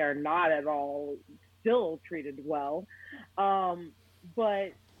because they are not at all still treated well,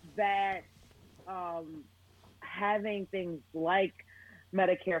 but that having things like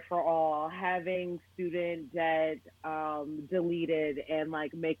Medicare for all, having student debt deleted, and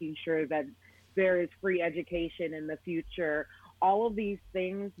like making sure that there is free education in the future, all of these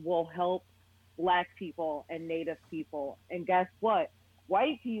things will help Black people and Native people. And guess what?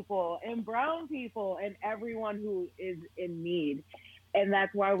 White people and brown people and everyone who is in need. And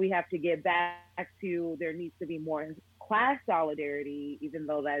that's why we have to get back to, there needs to be more class solidarity, even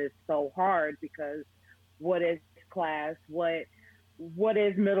though that is so hard, because what is class? What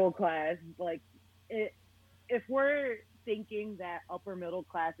is middle class? Like, if we're thinking that upper middle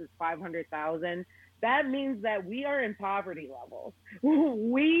class is 500,000, that means that we are in poverty levels.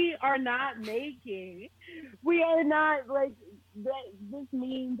 We are not like that. This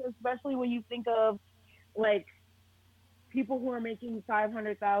means, especially when you think of like people who are making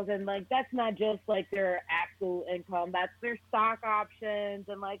 500,000, like that's not just like their absolute income, that's their stock options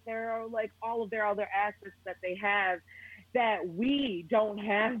and like there are like all of their other assets that they have that we don't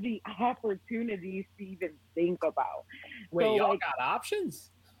have the opportunities to even think about. Wait, so, y'all like, got options?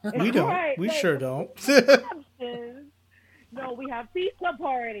 We don't. Right, we like, sure don't. Options. No, we have pizza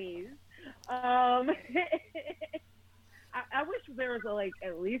parties. I wish there was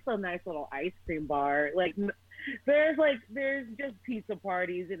at least a nice little ice cream bar. Like there's just pizza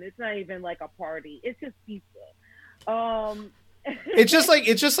parties, and it's not even like a party. It's just pizza. It's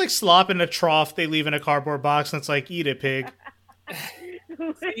just like slop in a trough they leave in a cardboard box, and it's like, eat it, pig.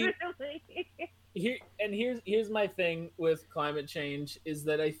 Here's my thing with climate change is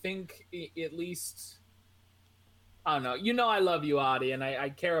that I think at least I don't know. You know I love you, Adi, and I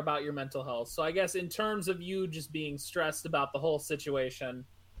care about your mental health. So I guess in terms of you just being stressed about the whole situation,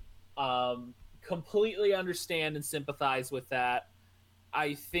 completely understand and sympathize with that.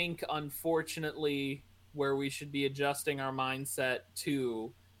 I think, unfortunately, where we should be adjusting our mindset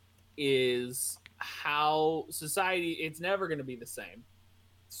to is how society, it's never going to be the same.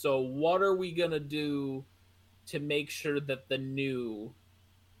 So what are we going to do to make sure that the new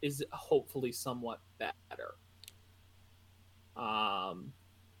is hopefully somewhat better?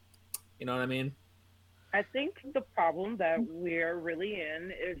 You know what I mean? I think the problem that we're really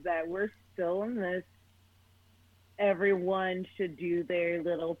in is that we're still in this everyone should do their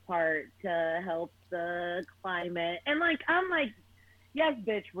little part to help the climate. And like, I'm like, yes,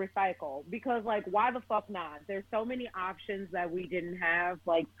 bitch, recycle. Because like, why the fuck not? There's so many options that we didn't have,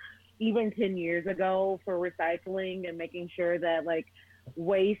 like even 10 years ago, for recycling and making sure that like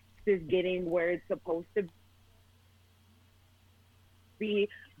waste is getting where it's supposed to be.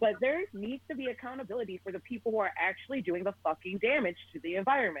 But there needs to be accountability for the people who are actually doing the fucking damage to the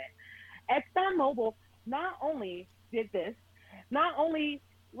environment. ExxonMobil not only did this, not only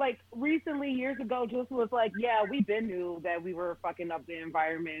like recently years ago just was like, yeah, we been knew that we were fucking up the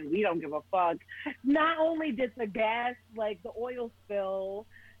environment. We don't give a fuck. Not only did the gas, like the oil spill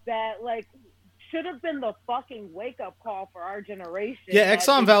that like should have been the fucking wake up call for our generation. Yeah,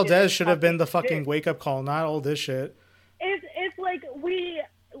 Exxon Valdez should have been the fucking wake up call, not all this shit. It's like we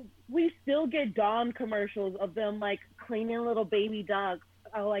still get Dawn commercials of them like cleaning little baby ducks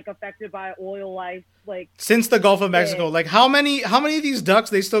like affected by oil life, like since the Gulf of Mexico. Like how many of these ducks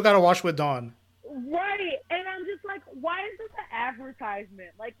they still gotta wash with Dawn? Right. And I'm just like, why is this an advertisement?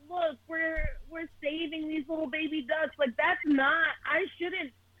 Like, look, we're saving these little baby ducks. Like that's not,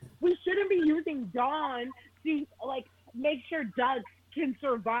 we shouldn't be using Dawn to like make sure ducks can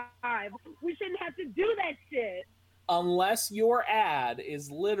survive. We shouldn't have to do that shit. Unless your ad is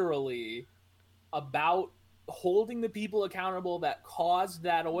literally about holding the people accountable that caused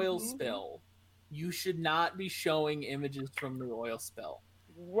that oil spill, you should not be showing images from the oil spill.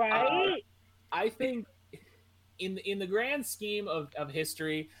 Right. I think in the grand scheme of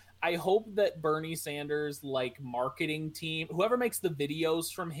history, I hope that Bernie Sanders like marketing team, whoever makes the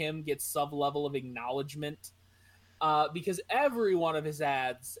videos from him, gets some level of acknowledgement. Because every one of his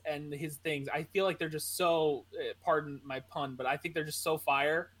ads and his things, I feel like they're just so, pardon my pun, but I think they're just so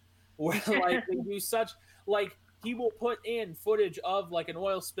fire. Where like they do such, like he will put in footage of like an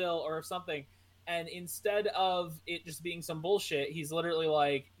oil spill or something, and instead of it just being some bullshit, he's literally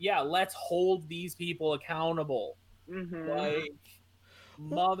like, yeah, let's hold these people accountable. Like,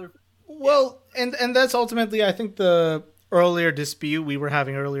 mother. Well, and that's ultimately, I think, the earlier dispute we were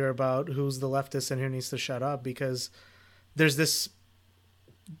having earlier about who's the leftist and who needs to shut up, because there's this,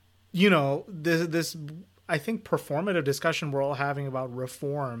 you know, this I think performative discussion we're all having about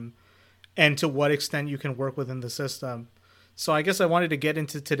reform and to what extent you can work within the system. So I guess I wanted to get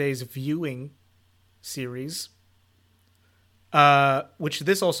into today's viewing series, which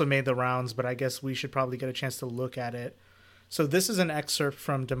this also made the rounds, but I guess we should probably get a chance to look at it. So this is an excerpt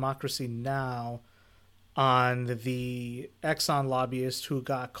from Democracy Now! On the Exxon lobbyist who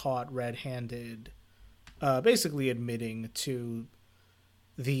got caught red-handed, basically admitting to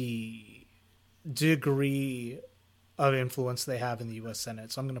the degree of influence they have in the U.S.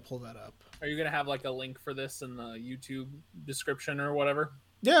 Senate. So I'm going to pull that up. Are you going to have like a link for this in the YouTube description or whatever?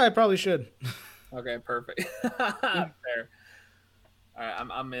 Yeah, I probably should. Okay, perfect. Fair. All right,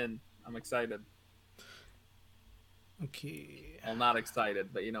 I'm in. I'm excited. Okay. Well, not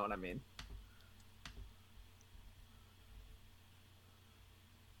excited, but you know what I mean.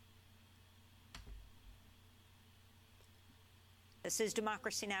 This is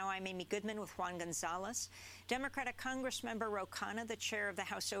Democracy Now! I'm Amy Goodman with Juan Gonzalez. Democratic Congressmember Ro Khanna, the chair of the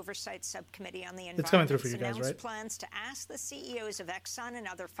House Oversight Subcommittee on the Environment, it's coming through for you guys, announced right? plans to ask the CEOs of Exxon and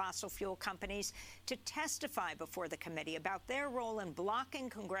other fossil fuel companies to testify before the committee about their role in blocking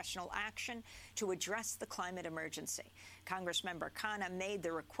congressional action to address the climate emergency. Congressmember Khanna made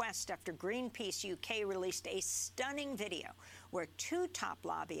the request after Greenpeace UK released a stunning video where two top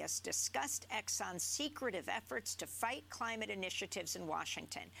lobbyists discussed Exxon's secretive efforts to fight climate initiatives in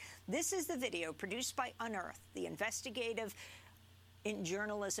Washington. This is the video produced by Unearth, the investigative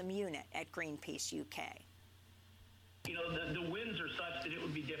journalism unit at Greenpeace UK. You know, the wins are such that it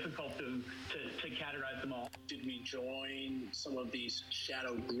would be difficult to categorize them all. Did we join some of these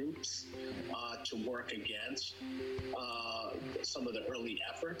shadow groups to work against some of the early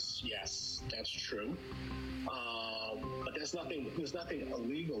efforts? Yes, that's true. But there's nothing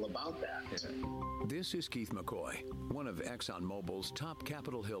illegal about that. This is Keith McCoy, one of ExxonMobil's top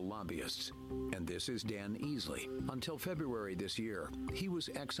Capitol Hill lobbyists. And this is Dan Easley. Until February this year, he was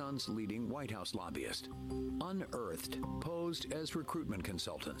Exxon's leading White House lobbyist. Unearthed posed as recruitment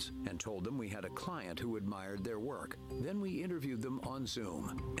consultants and told them we had a client who admired their work. Then we interviewed them on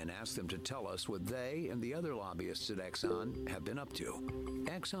Zoom and asked them to tell us what they and the other lobbyists at Exxon have been up to.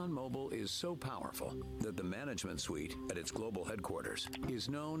 ExxonMobil is so powerful that the management suite at its global headquarters is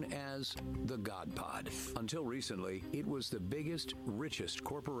known as the God Pod. Until recently, it was the biggest, richest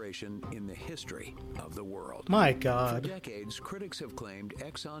corporation in the history of the world. My God. For decades, critics have claimed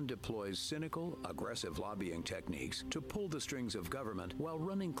Exxon deploys cynical, aggressive lobbying techniques to pull the strings of government while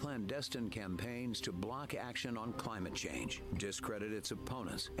running clandestine campaigns to block action on climate change, discredit its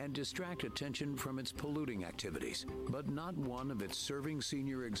opponents, and distract attention from its polluting activities. But not one of its serving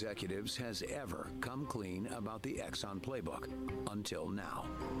senior executives has ever come clean about the Exxon playbook. Until now.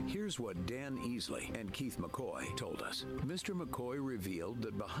 Here's what Dan Easley and Keith McCoy told us. Mr. McCoy revealed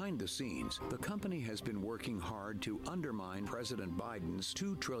that behind the scenes, the company has been working hard to undermine President Biden's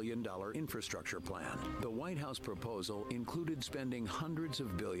 $2 trillion infrastructure plan. The White House proposal included spending hundreds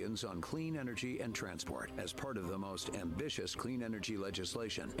of billions on clean energy and transport as part of the most ambitious clean energy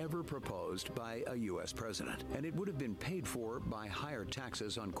legislation ever proposed by a U.S. president. And it would have been paid for by higher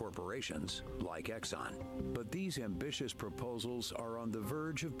taxes on corporations like Exxon. But these ambitious proposals are on the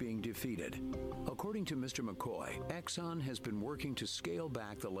verge of being defeated. According to Mr. McCoy, Exxon has been working to scale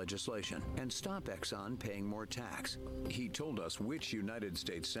back the legislation and stop Exxon paying more tax. He told us which United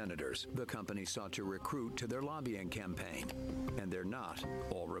States senators the company sought to recruit to their lobbying campaign. And they're not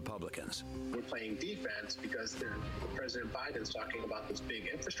all Republicans. We're playing defense because President Biden's talking about this big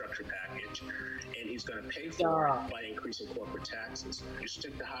infrastructure package, and he's going to pay for it by increasing corporate taxes. You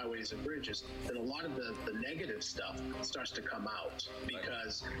stick to highways and bridges, then a lot of the negative stuff starts to come out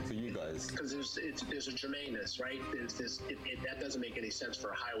because for you guys, because there's a germaneness, right? There's this that doesn't make any sense for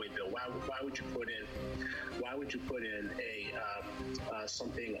a highway bill. Why would you put in a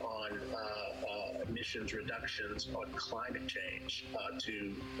something on emissions reductions on climate change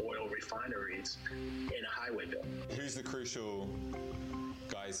to oil refineries in a highway bill? Who's the crucial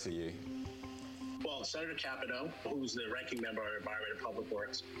guys for you? Well, Senator Capito, who's the ranking member of Environment and Public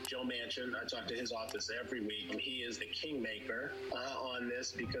Works, Joe Manchin, I talk to his office every week. He is the kingmaker on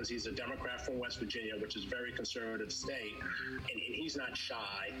this because he's a Democrat from West Virginia, which is a very conservative state, and he's not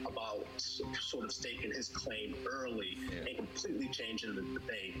shy about sort of staking his claim early and completely changing the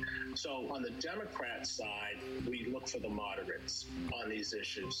debate. So on the Democrat side, we look for the moderates on these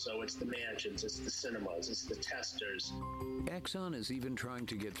issues. So it's the Manchins, it's the Cinemas, it's the Testers. Exxon is even trying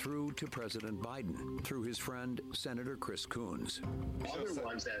to get through to President Biden through his friend, Senator Chris Coons. Other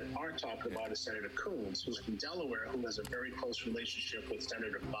ones that aren't talked about is Senator Coons, who's from Delaware, who has a very close relationship with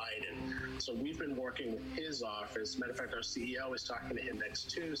Senator Biden. So we've been working with his office. Matter of fact, our CEO is talking to him next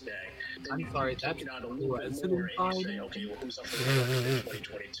Tuesday. Then I'm sorry, that's out a little bit more and you say, okay, well, who's up for election in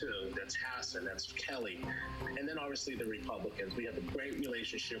 2022? That's Hassan, that's Kelly. And then obviously the Republicans. We have a great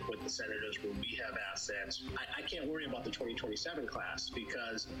relationship with the senators where we have assets. I can't worry about the 2027 class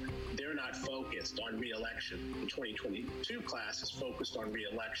because they're not focused on re-election. The 2022 class is focused on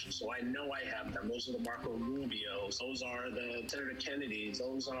re-election. So I know I have them. Those are the Marco Rubios. Those are the Senator Kennedys.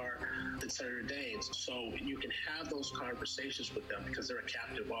 Those are the Senator Daines. So you can have those conversations with them because they're a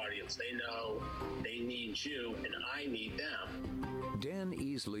captive audience. They know they need you and I need them. Dan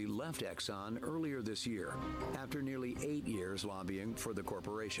Easley left Exxon earlier this year after nearly 8 years lobbying for the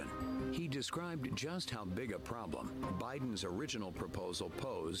corporation. He described just how big a problem Biden's original proposal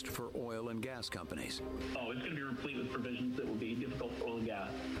posed for oil and gas companies. Oh, it's going to be replete with provisions that will be difficult for oil and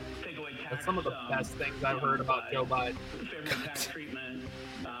gas. Take away tax. That's some of the best things I've heard about Joe Biden. Favorable tax treatment.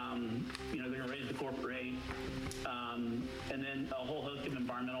 They're going to raise the corporate rate. And then a whole host of new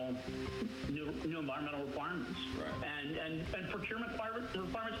environmental requirements, and procurement requirements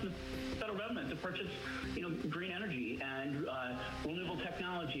from the federal government to purchase, green energy and renewable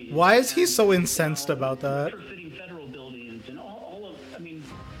technology. Why is he so incensed about that? Fitting federal buildings and all of.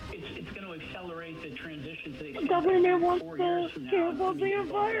 It's going to accelerate the transition to the governor wants to care about the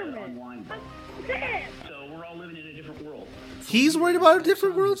environment. So we're all living in a different world. He's worried about a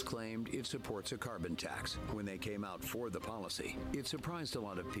different world? Exxon claimed it supports a carbon tax. When they came out for the policy, it surprised a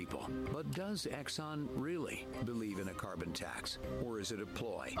lot of people. But does Exxon really believe in a carbon tax? Or is it a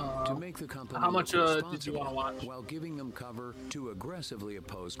ploy to make the company how much did you want to watch? while giving them cover to aggressively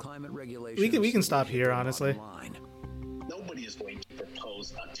oppose climate regulations? We can stop here, honestly. Nobody is going to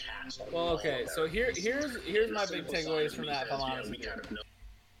propose a tax on Well, okay, so here's my big takeaways from that, if I'm honest with you.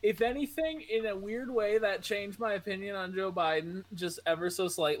 If anything, in a weird way, that changed my opinion on Joe Biden just ever so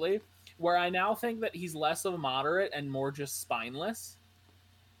slightly, where I now think that he's less of a moderate and more just spineless.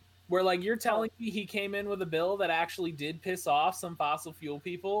 Where, like, you're telling me he came in with a bill that actually did piss off some fossil fuel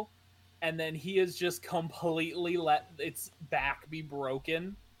people, and then he has just completely let its back be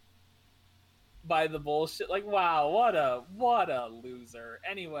broken by the bullshit. Like, wow, what a loser.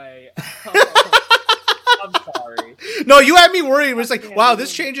 Anyway, I'm sorry. No, you had me worried. It was like, wow,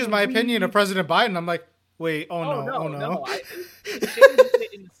 this changes my opinion of President Biden. I'm like, wait, no. It changes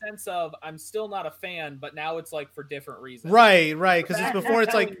it in the sense of I'm still not a fan, but now it's like for different reasons. Right, because it's before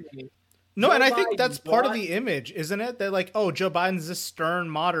it's like... No, Joe and I think Biden that's part of the image, isn't it? That like, oh, Joe Biden's this stern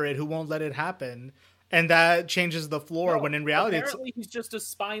moderate who won't let it happen, and that changes the floor. When in reality, apparently he's just a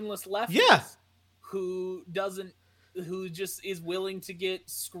spineless leftist. Yeah. Who just is willing to get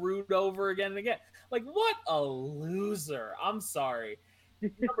screwed over again and again. Like, what a loser. I'm sorry.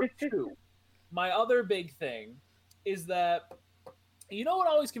 Number 2, my other big thing is that, you know what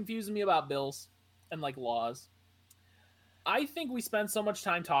always confuses me about bills and like laws? I think we spend so much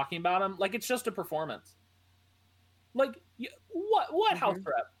time talking about them like it's just a performance. Like, what House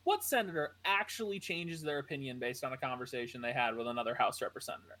rep, what senator actually changes their opinion based on a conversation they had with another House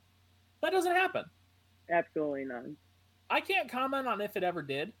representative? That doesn't happen. Absolutely none. I can't comment on if it ever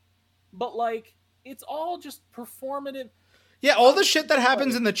did, but like, it's all just performative. Yeah, all the shit that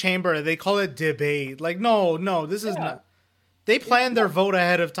happens in the chamber, they call it debate. Like, no, this is not. They planned their vote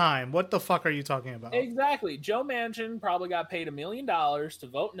ahead of time. What the fuck are you talking about? Exactly. Joe Manchin probably got paid $1 million to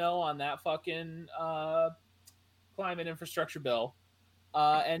vote no on that fucking climate infrastructure bill.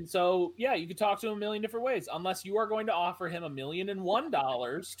 And so, yeah, you could talk to him a million different ways. Unless you are going to offer him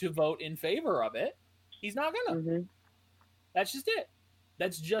 $1,001 to vote in favor of it, he's not gonna. That's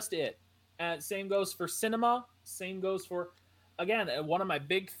just it. And same goes for cinema. Same goes for, again, one of my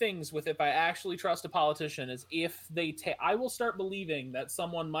big things with if I actually trust a politician is if they I will start believing that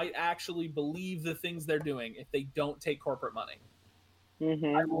someone might actually believe the things they're doing if they don't take corporate money.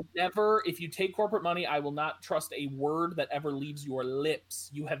 I will never, if you take corporate money, I will not trust a word that ever leaves your lips.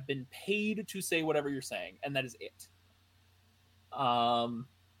 You have been paid to say whatever you're saying, and that is it.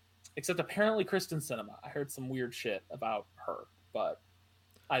 Except apparently Kristen Sinema. I heard some weird shit about her, but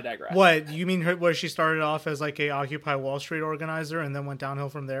I digress. What, you mean where she started off as like a Occupy Wall Street organizer and then went downhill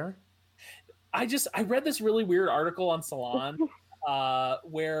from there? I read this really weird article on Salon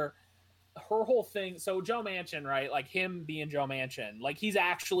where her whole thing, so Joe Manchin, right? Like him being Joe Manchin, like he's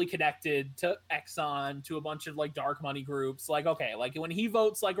actually connected to Exxon, to a bunch of like dark money groups. Like, okay, like when he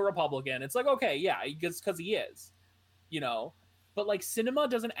votes like a Republican, it's like, okay, yeah, because he is, you know. But like Sinema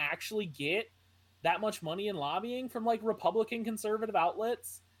doesn't actually get that much money in lobbying from like Republican conservative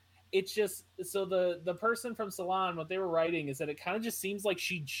outlets. It's just, so the person from Salon, what they were writing is that it kind of just seems like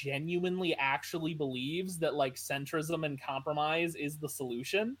she genuinely actually believes that like centrism and compromise is the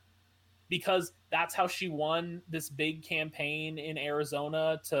solution, because that's how she won this big campaign in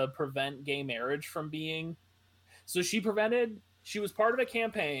Arizona to prevent gay marriage from being. So she was part of a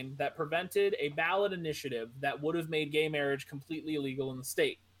campaign that prevented a ballot initiative that would have made gay marriage completely illegal in the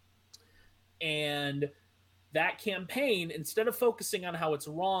state. And that campaign, instead of focusing on how it's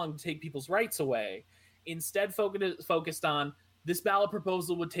wrong to take people's rights away, instead focused on this ballot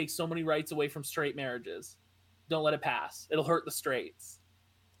proposal would take so many rights away from straight marriages. Don't let it pass. It'll hurt the straights.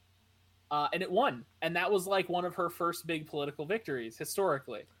 And it won. And that was like one of her first big political victories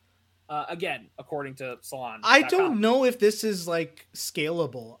historically. Again, according to Salon. I don't know if this is like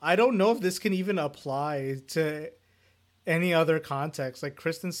scalable. I don't know if this can even apply to any other context. Like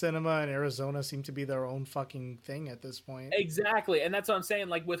Kristen Sinema and Arizona seem to be their own fucking thing at this point. Exactly. And that's what I'm saying.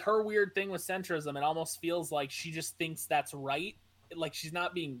 Like with her weird thing with centrism, it almost feels like she just thinks that's right. Like she's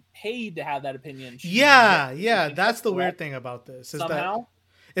not being paid to have that opinion. That's the weird thing about this.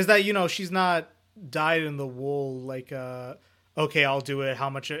 Is that, you know, she's not dyed in the wool like okay, I'll do it. How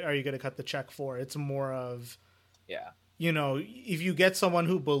much are you going to cut the check for? It's more of, you know, if you get someone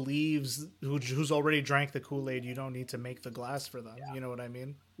who believes, who's already drank the Kool-Aid, you don't need to make the glass for them. You know what I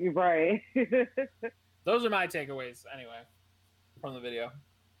mean? Right. Those are my takeaways, anyway, from the video.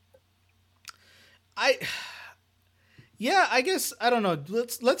 I guess, I don't know.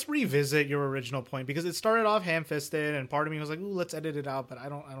 Let's revisit your original point, because it started off ham-fisted, and part of me was like, ooh, let's edit it out, but I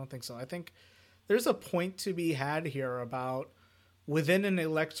don't think so. I think there's a point to be had here about, within an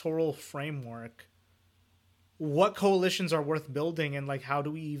electoral framework, what coalitions are worth building, and like how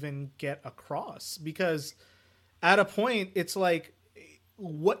do we even get across? Because at a point, it's like,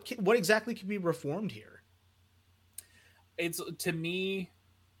 what exactly can be reformed here? It's, to me,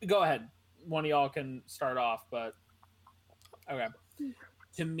 go ahead. One of y'all can start off, but okay.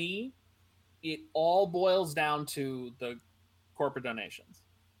 To me, it all boils down to the corporate donations.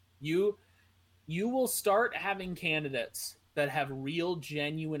 You will start having candidates that have real,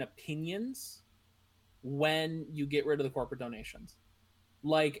 genuine opinions when you get rid of the corporate donations.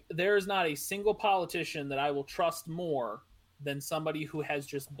 Like, there is not a single politician that I will trust more than somebody who has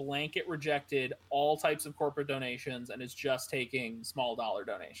just blanket rejected all types of corporate donations and is just taking small dollar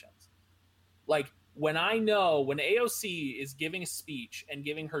donations. Like, when AOC is giving a speech and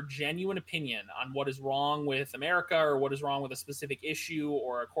giving her genuine opinion on what is wrong with America or what is wrong with a specific issue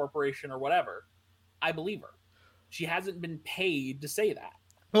or a corporation or whatever, I believe her. She hasn't been paid to say that.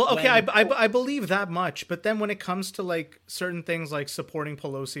 Well, okay, I believe that much, but then when it comes to like certain things like supporting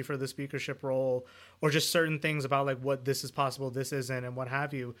Pelosi for the speakership role, or just certain things about like what this is possible, this isn't, and what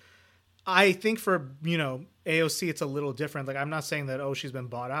have you, I think for, AOC, it's a little different. Like, I'm not saying that, she's been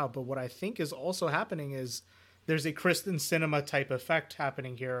bought out, but what I think is also happening is there's a Kristen Sinema type effect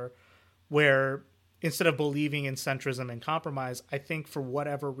happening here, where instead of believing in centrism and compromise, I think for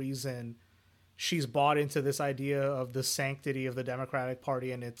whatever reason, she's bought into this idea of the sanctity of the Democratic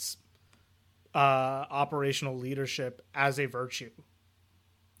Party and its operational leadership as a virtue.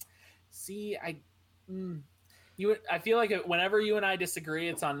 See, I feel like whenever you and I disagree,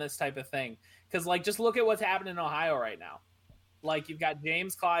 it's on this type of thing. Because, like, just look at what's happening in Ohio right now. Like, you've got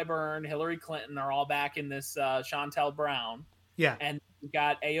James Clyburn, Hillary Clinton are all back in this Chantel Brown. Yeah. And you've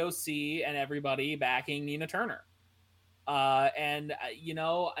got AOC and everybody backing Nina Turner.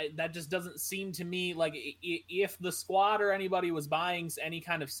 That just doesn't seem to me like if the squad or anybody was buying any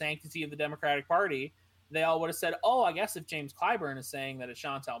kind of sanctity of the Democratic Party, they all would have said, I guess if James Clyburn is saying that it's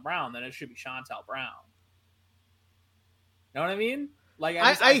Chantel Brown, then it should be Chantel Brown. Know what I mean? Like,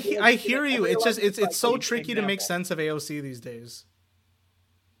 I hear you. It's just, it's so tricky to make sense of AOC these days.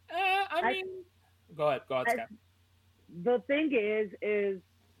 Go ahead, Scott. The thing is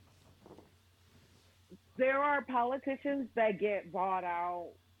there are politicians that get bought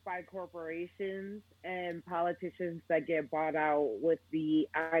out by corporations and politicians that get bought out with the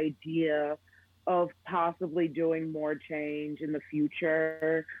idea of possibly doing more change in the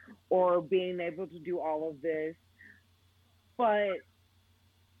future or being able to do all of this. But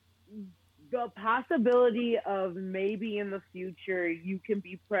the possibility of maybe in the future you can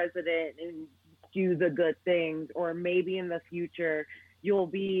be president and do the good things, or maybe in the future you'll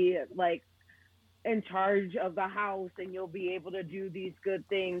be like in charge of the house and you'll be able to do these good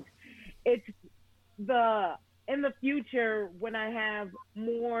things. It's in the future when I have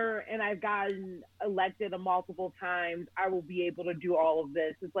more and I've gotten elected multiple times, I will be able to do all of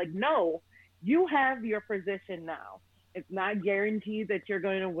this. It's like, no, you have your position now. It's not guaranteed that you're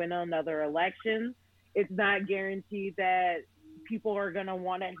going to win another election. It's not guaranteed that people are going to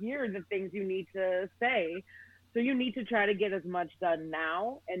want to hear the things you need to say. So you need to try to get as much done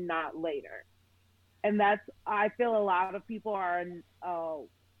now and not later. And that's, I feel a lot of people are in a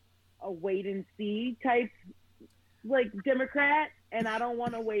wait and see type, like, Democrat, and I don't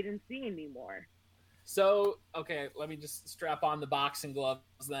want to wait and see anymore. So, okay, let me just strap on the boxing gloves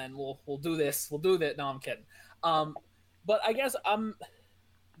then. We'll do this. We'll do that. No, I'm kidding. But I guess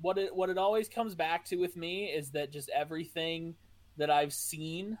what it always comes back to with me is that just everything that I've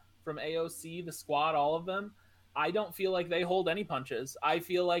seen from AOC, the squad, all of them, I don't feel like they hold any punches. I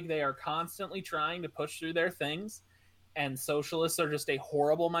feel like they are constantly trying to push through their things, and socialists are just a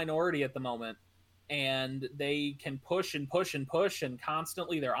horrible minority at the moment. And they can push and push and push, and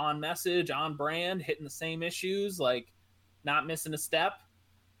constantly they're on message, on brand, hitting the same issues, like not missing a step.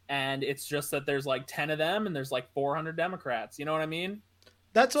 And it's just that there's like 10 of them and there's like 400 Democrats. You know what I mean?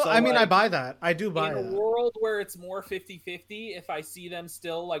 That's what, so, I mean, like, I buy that. I do buy that. In a world where it's more 50-50, if I see them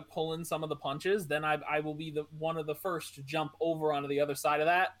still like pulling some of the punches, then I will be one of the first to jump over onto the other side of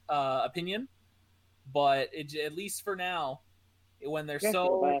that opinion. But at least for now, when there's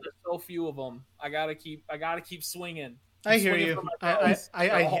so few of them, I gotta keep swinging. I hear you. I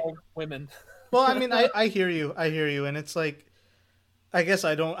women. Well, I mean, I hear you, and it's like, I guess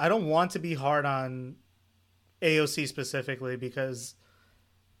I don't want to be hard on AOC specifically, because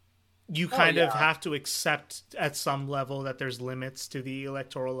you kind of have to accept at some level that there's limits to the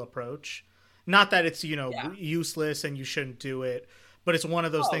electoral approach. Not that it's, useless and you shouldn't do it, but it's one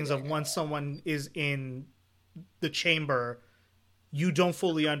of those things of once someone is in the chamber, you don't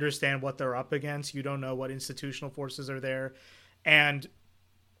fully understand what they're up against. You don't know what institutional forces are there. And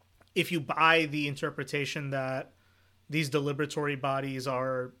if you buy the interpretation that these deliberatory bodies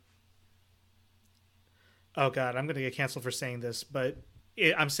are, oh God, I'm going to get canceled for saying this, but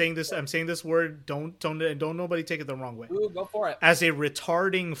I'm saying this word. Don't nobody take it the wrong way. Ooh, go for it. As a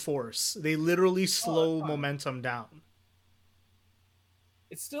retarding force, they literally slow momentum down.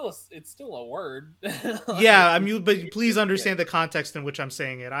 it's still a word. Yeah, I mean, but please understand the context in which I'm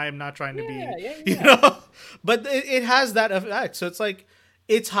saying it. I am not trying to be, but it has that effect. So it's like,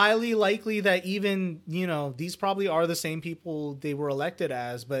 it's highly likely that even, these probably are the same people they were elected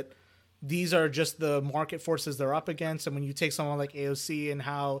as, but these are just the market forces they're up against. And when you take someone like AOC and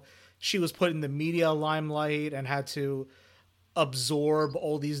how she was put in the media limelight and had to absorb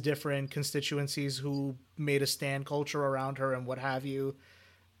all these different constituencies who made a stand culture around her and what have you,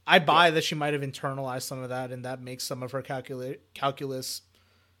 I buy that she might have internalized some of that, and that makes some of her calculus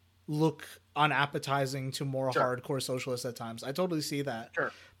look unappetizing to more hardcore socialists at times. I totally see that.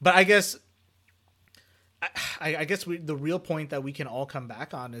 Sure. But I guess the real point that we can all come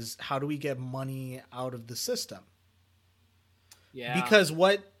back on is, how do we get money out of the system? Yeah. Because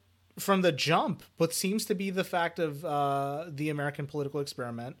from the jump, what seems to be the fact of the American political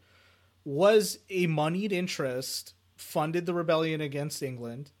experiment was a moneyed interest funded the rebellion against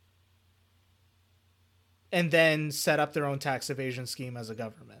England and then set up their own tax evasion scheme as a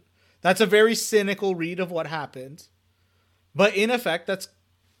government. That's a very cynical read of what happened. But in effect,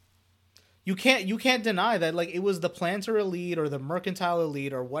 you can't deny that, like, it was the planter elite or the mercantile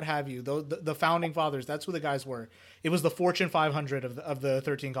elite or what have you, the founding fathers, that's who the guys were. It was the Fortune 500 of the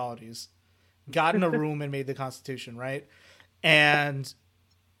 13 colonies. Got in a room and made the Constitution, right? And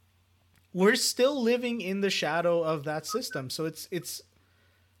we're still living in the shadow of that system. So it's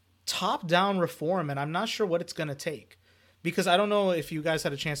top-down reform, and I'm not sure what it's going to take. Because I don't know if you guys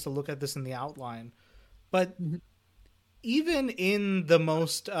had a chance to look at this in the outline, but even in the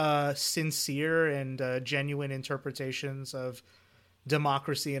most sincere and genuine interpretations of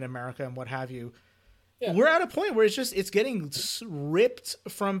democracy in America and what have you, we're at a point where it's getting ripped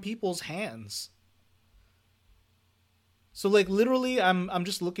from people's hands. So, like, literally, I'm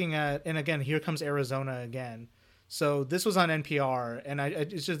just looking at, and again, here comes Arizona again. So this was on NPR, and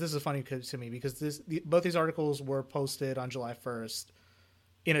this is funny to me because both these articles were posted on July 1st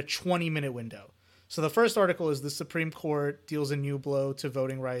in a 20-minute window. So the first article is, the Supreme Court deals a new blow to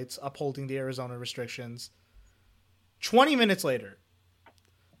voting rights, upholding the Arizona restrictions. 20 minutes later,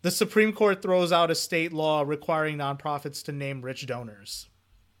 the Supreme Court throws out a state law requiring nonprofits to name rich donors.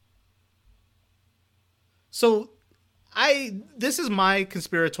 So this is my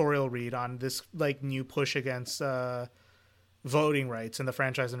conspiratorial read on this, like, new push against voting rights and the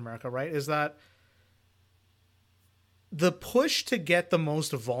franchise in America, right? Is that the push to get the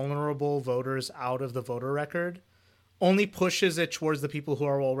most vulnerable voters out of the voter record only pushes it towards the people who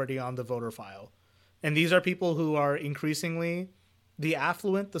are already on the voter file. And these are people who are increasingly the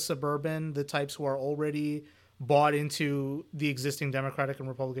affluent, the suburban, the types who are already bought into the existing Democratic and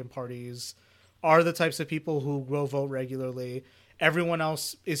Republican parties, are the types of people who will vote regularly. Everyone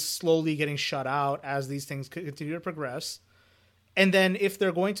else is slowly getting shut out as these things continue to progress. And then if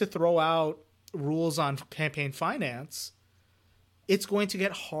they're going to throw out rules on campaign finance, it's going to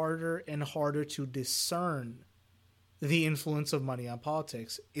get harder and harder to discern the influence of money on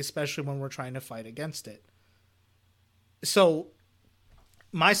politics, especially when we're trying to fight against it. So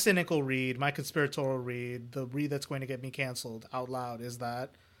my cynical read, my conspiratorial read, the read that's going to get me canceled out loud, is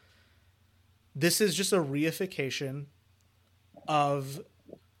that this is just a reification of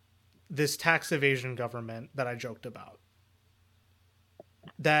this tax evasion government that I joked about.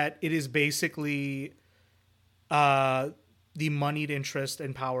 That it is basically the moneyed interest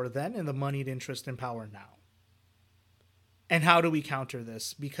in power then and the moneyed interest in power now. And how do we counter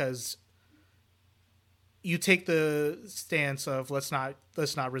this? Because you take the stance of let's not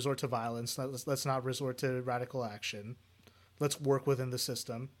resort to violence, let's not resort to radical action. Let's work within the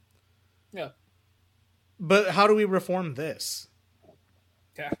system. Yeah. But how do we reform this?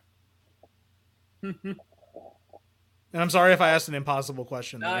 Okay. And I'm sorry if I asked an impossible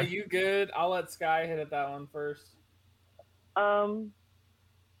question. Nah, you good. I'll let Sky hit at that one first. Honestly,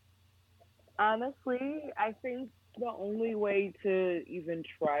 I think the only way to even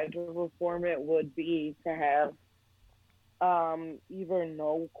try to reform it would be to have either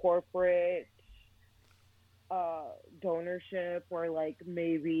no corporate donorship, or like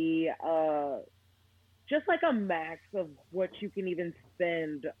maybe just like a max of what you can even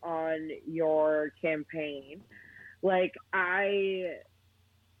spend on your campaign. Like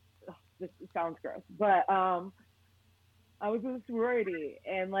this sounds gross, but I was in a sorority,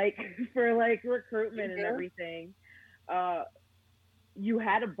 and like for like recruitment and everything, you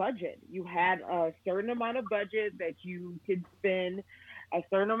had a budget. You had a certain amount of budget that you could spend, a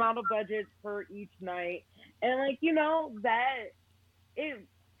certain amount of budget per each night. And like, that it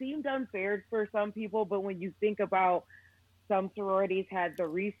seemed unfair for some people, but when you think about, some sororities had the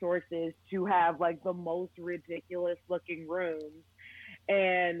resources to have like the most ridiculous looking rooms,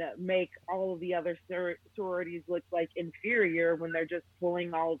 and make all of the other sororities look like inferior when they're just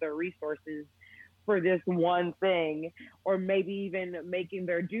pulling all of their resources for this one thing, or maybe even making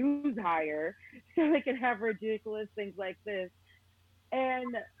their dues higher so they can have ridiculous things like this.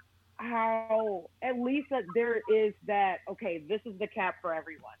 And how at least that there is that, okay, this is the cap for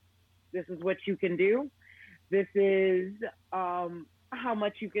everyone. This is what you can do. This is how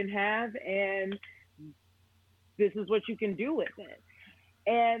much you can have, and this is what you can do with it.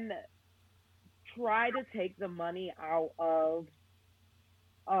 And try to take the money out of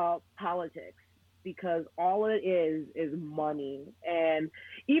politics, because all it is money. And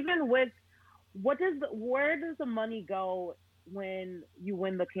even with where does the money go when you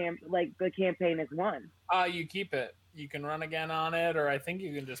win the campaign is won? You keep it. You can run again on it, or I think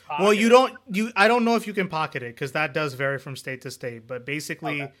you can just pocket it. I don't know if you can pocket it, because that does vary from state to state, but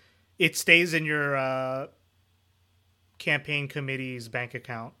basically it stays in your campaign committee's bank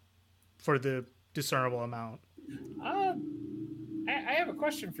account for the discernible amount. I have a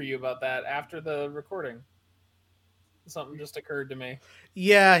question for you about that after the recording. Something just occurred to me.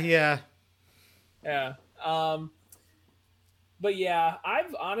 Yeah. But yeah, I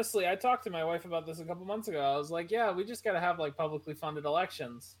talked to my wife about this a couple months ago. I was like, yeah, we just got to have like publicly funded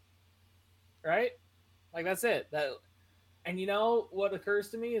elections, right? Like that's it. And you know what occurs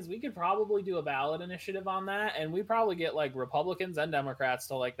to me is we could probably do a ballot initiative on that, and we probably get like Republicans and Democrats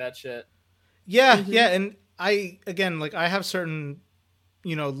to like that shit. Yeah, and I have certain,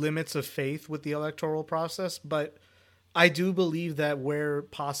 limits of faith with the electoral process, but I do believe that where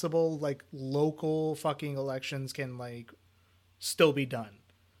possible, like local fucking elections can like still be done.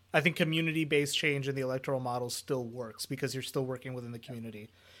 I think community-based change in the electoral model still works because you're still working within the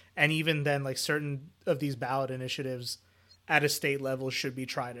community. And even then, like certain of these ballot initiatives at a state level should be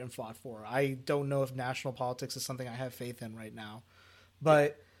tried and fought for. I don't know if national politics is something I have faith in right now,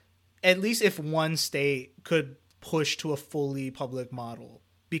 but at least if one state could push to a fully public model,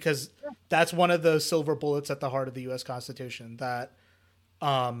 because that's one of the silver bullets at the heart of the U.S. Constitution, that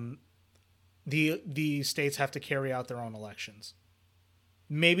the states have to carry out their own elections.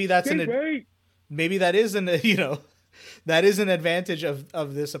 Maybe that is an advantage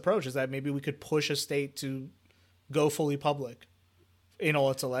of this approach, is that maybe we could push a state to go fully public in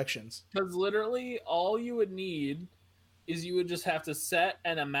all its elections. Because literally all you would need is you would just have to set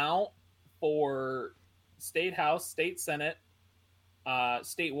an amount for state house, state senate,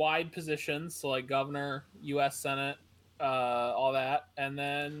 statewide positions, so like governor, U.S. Senate, all that, and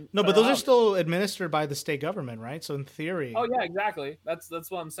then but those are still administered by the state government, right? So in theory, oh yeah, exactly. That's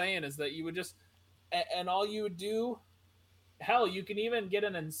what I'm saying, is that you would just, and all you would do, hell, you can even get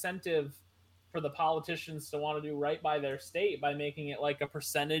an incentive for the politicians to want to do right by their state by making it like a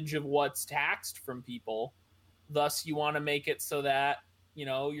percentage of what's taxed from people. Thus, you want to make it so that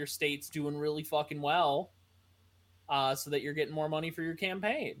your state's doing really fucking well, so that you're getting more money for your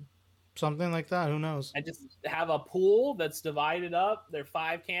campaign. Something like that. Who knows? And just have a pool that's divided up. There are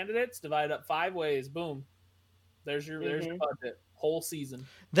 5 candidates, divided up 5 ways. Boom. There's your budget. Whole season.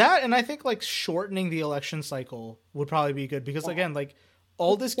 That, and I think like shortening the election cycle would probably be good, because again, like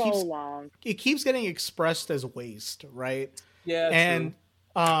all this keeps getting expressed as waste, right? Yeah. And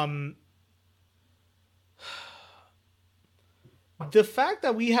the fact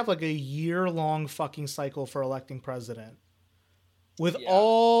that we have like a year-long fucking cycle for electing president, with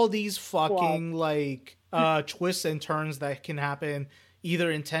all these fucking twists and turns that can happen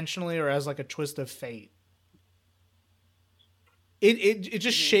either intentionally or as like a twist of fate. It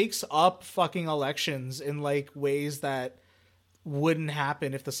just shakes up fucking elections in like ways that wouldn't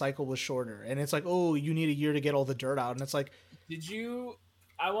happen if the cycle was shorter. And it's like, oh, you need a year to get all the dirt out. And it's like,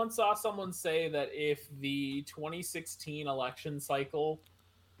 I once saw someone say that if the 2016 election cycle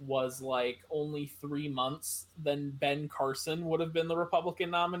was like only 3 months, then Ben Carson would have been the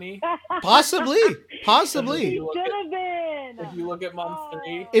Republican nominee. Possibly. He should have been. If you look at month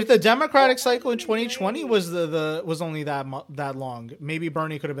 3, if the Democratic cycle in 2020 was was only that long, maybe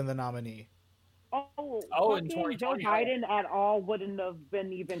Bernie could have been the nominee. In 2020, Joe Biden at all wouldn't have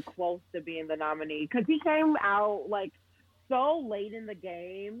been even close to being the nominee, because he came out like so late in the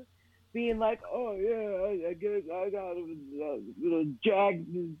game, being like, oh yeah, I guess I got to jag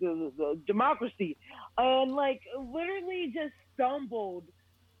the democracy, and like literally just stumbled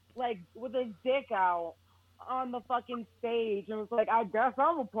like with his dick out on the fucking stage and was like, I guess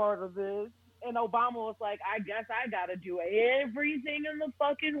I'm a part of this. And Obama was like, I guess I got to do everything in the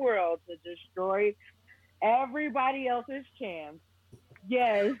fucking world to destroy everybody else's chance.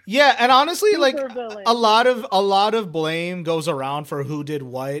 Yes. Yeah, and honestly, like a lot of blame goes around for who did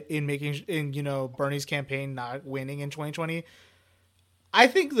what in Bernie's campaign not winning in 2020. I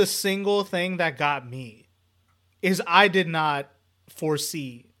think the single thing that got me is I did not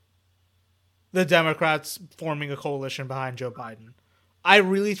foresee the Democrats forming a coalition behind Joe Biden. I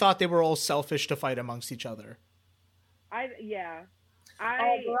really thought they were all selfish to fight amongst each other. They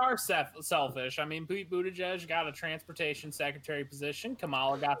are selfish. I mean, Pete Buttigieg got a transportation secretary position.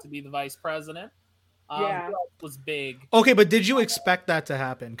 Kamala got to be the vice president. Who else was big? Okay, but did you expect that to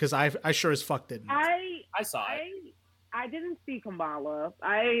happen? Because I sure as fuck didn't. I saw it. I didn't see Kamala.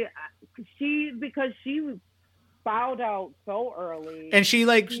 Because she bowed out so early. And she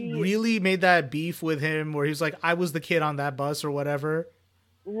really made that beef with him where he was like, I was the kid on that bus or whatever.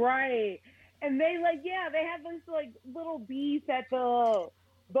 Right. And they they had this little beef at the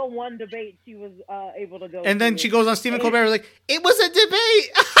one debate she was able to go and to. then she goes on Stephen Colbert like, it was a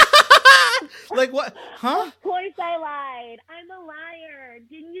debate. Like what? Huh? Of course I lied. I'm a liar.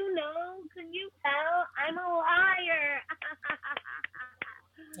 Didn't you know? Can you tell? I'm a liar.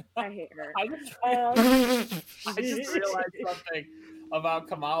 I hate her. I just realized something about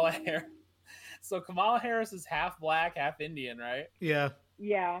Kamala Harris. So Kamala Harris is half black, half Indian, right? Yeah.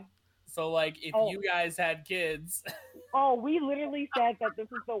 Yeah. So if you guys had kids. We literally said that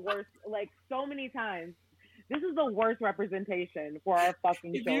this is the worst, so many times. This is the worst representation for our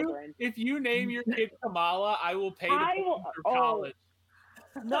fucking children. If you name your kid Kamala, I will pay to pay for college.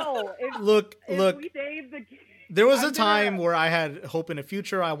 No. Look. We named the kid, there was a time where I had hope in a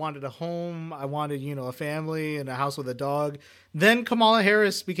future. I wanted a home. I wanted, a family and a house with a dog. Then Kamala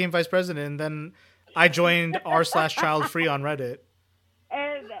Harris became vice president. And then I joined r/childfree on Reddit.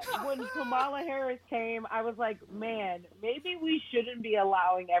 And when Kamala Harris came, I was like, man, maybe we shouldn't be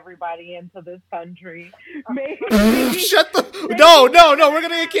allowing everybody into this country. Maybe No, we're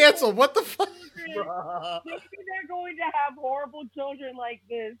going to get canceled. What the fuck? Maybe they're going to have horrible children like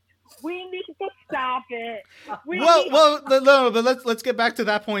this. We need to stop it. But let's get back to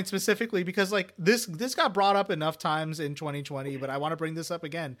that point specifically because this got brought up enough times in 2020, but I want to bring this up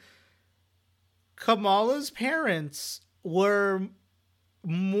again. Kamala's parents were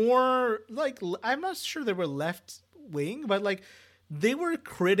more I'm not sure they were left wing, but they were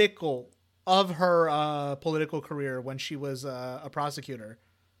critical of her political career when she was a prosecutor.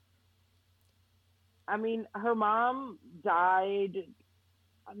 I mean, her mom died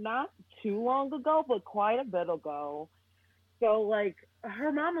not too long ago, but quite a bit ago. So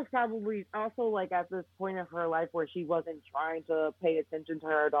her mom was probably also at this point of her life where she wasn't trying to pay attention to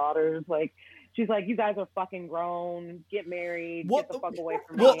her daughters. She's like, you guys are fucking grown. Get married. Get the fuck away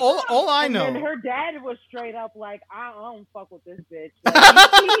from me. Well, all I know. And her dad was straight up like, I don't fuck with this bitch.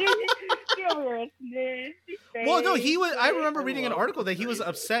 Well, no, he was. I remember reading an article that he was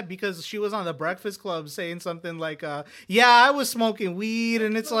upset because she was on the Breakfast Club saying something like, "Yeah, I was smoking weed,"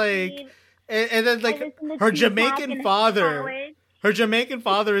 and it's and then her Jamaican father. Her Jamaican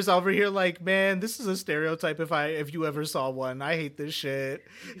father is over here like, man, this is a stereotype if you ever saw one. I hate this shit.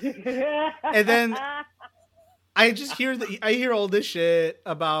 And then I just hear all this shit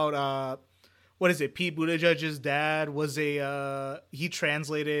about what is it? Pete Buttigieg's dad was he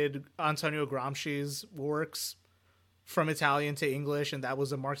translated Antonio Gramsci's works from Italian to English, and that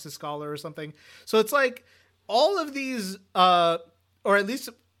was a Marxist scholar or something. So it's all of these or at least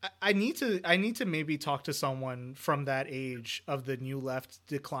I need to maybe talk to someone from that age of the new left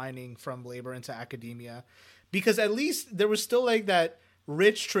declining from labor into academia, because at least there was still that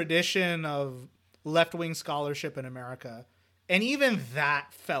rich tradition of left-wing scholarship in America. And even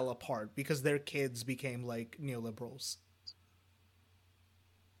that fell apart because their kids became neoliberals.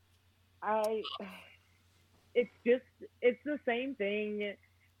 It's the same thing.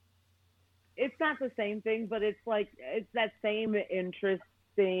 It's not the same thing, but it's that same interesting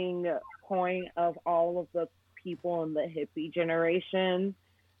point of all of the people in the hippie generation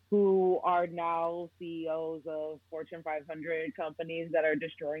who are now CEOs of Fortune 500 companies that are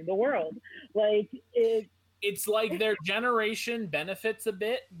destroying the world. It's their generation benefits a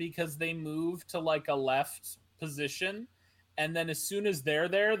bit because they move to a left position, and then as soon as they're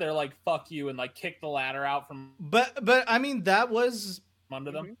there, they're like, fuck you, and kick the ladder out from. But I mean, that was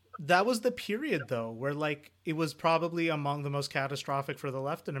under them. That was the period though where it was probably among the most catastrophic for the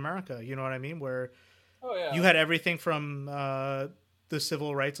left in America. You know what I mean? Where you had everything from the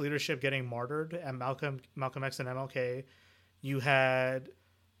civil rights leadership getting martyred and Malcolm X and MLK. You had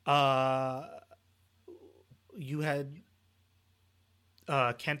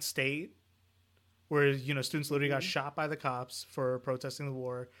Kent State, where students literally got shot by the cops for protesting the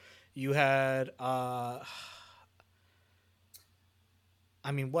war. You had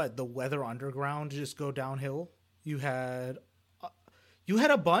the Weather Underground just go downhill. You had you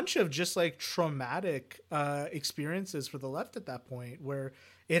had a bunch of just like traumatic experiences for the left at that point, where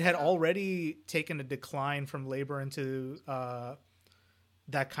it had already taken a decline from labor into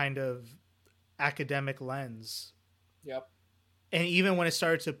that kind of academic lens. Yep. And even when it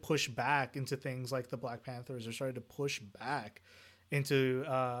started to push back into things like the Black Panthers, or started to push back into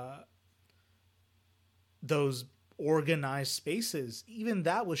those organized spaces, even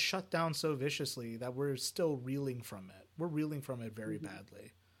that was shut down so viciously that we're still reeling from it. We're reeling from it very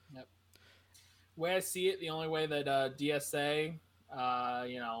badly. Yep. The way I see it, the only way that DSA,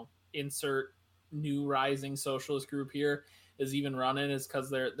 insert new rising socialist group here, is even running is because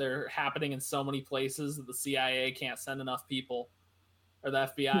they're happening in so many places that the CIA can't send enough people, or the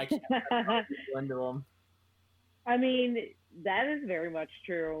FBI can't send enough people into them. I mean, that is very much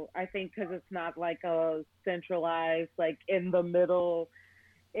true. I think because it's not like a centralized, like in the middle,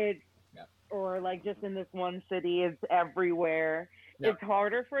 or like just in this one city. It's everywhere. Yep. It's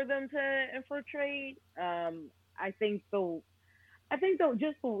harder for them to infiltrate. I think the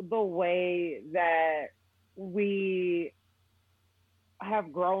way that we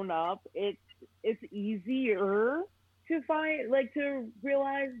have grown up, it's easier to find, like, to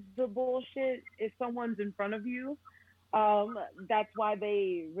realize the bullshit if someone's in front of you. That's why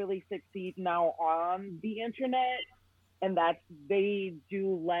they really succeed now on the internet, and that they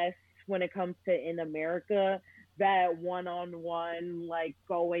do less when it comes to in America, that one-on-one, like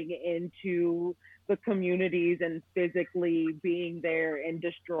going into the communities and physically being there and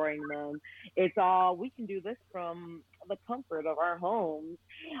destroying them. It's all, we can do this from the comfort of our homes.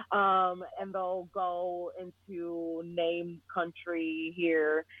 And they'll go into name country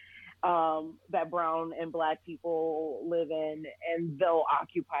here that brown and black people live in, and they'll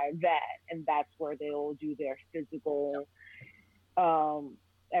occupy that, and that's where they'll do their physical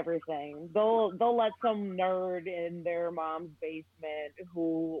everything. They'll let some nerd in their mom's basement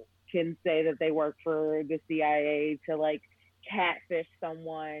who can say that they work for the CIA to like catfish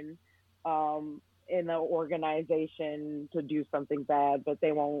someone in an organization to do something bad, but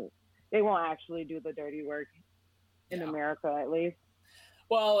they won't actually do the dirty work in America, at least.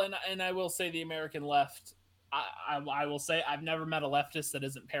 Well, and I will say the American left, I will say I've never met a leftist that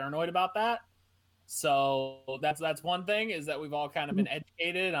isn't paranoid about that. So that's one thing, is that we've all kind of been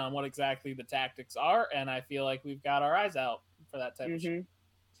educated on what exactly the tactics are, and I feel like we've got our eyes out for that type of shit.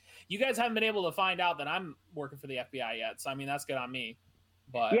 You guys haven't been able to find out that I'm working for the FBI yet, so I mean that's good on me.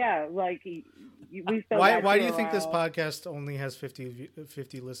 But yeah, like we still. Why do you think this podcast only has 50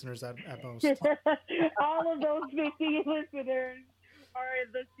 listeners at most? All of those 50 listeners are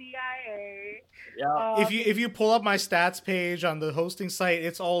the CIA. Yeah. If you pull up my stats page on the hosting site,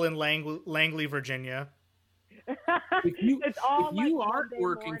 it's all in Langley, Virginia. If you aren't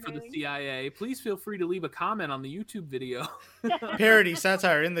working for the CIA, please feel free to leave a comment on the YouTube video. Parody,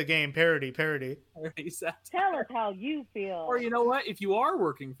 satire in the game. Parody. Tell us how you feel. Or you know what? If you are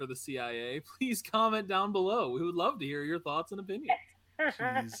working for the CIA, please comment down below. We would love to hear your thoughts and opinions.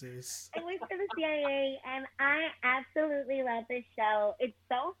 Jesus. I work for the CIA, and I absolutely love this show. It's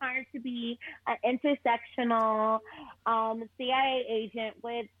so hard to be an intersectional CIA agent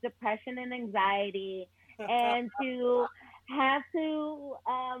with depression and anxiety, and to have to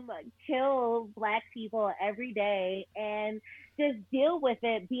kill Black people every day and just deal with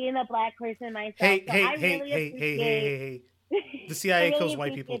it, being a Black person myself. Hey. The CIA kills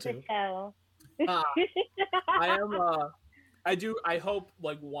white people too. I hope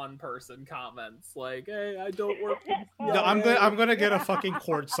like one person comments like, "Hey, I don't work." No, I'm gonna get a fucking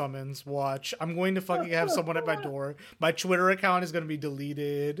court summons. Watch, I'm going to fucking have someone at my door. My Twitter account is gonna be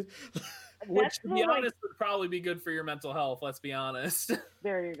deleted. Which, to be honest, would probably be good for your mental health. Let's be honest.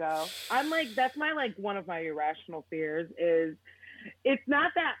 There you go. I'm like, that's my like one of my irrational fears is. It's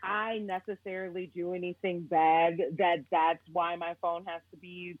not that I necessarily do anything bad, that's why my phone has to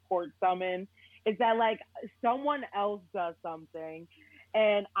be court summoned. It's that like someone else does something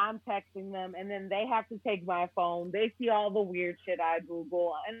and I'm texting them and then they have to take my phone. They see all the weird shit I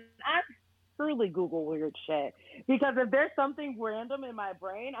Google, and I truly Google weird shit. Because if there's something random in my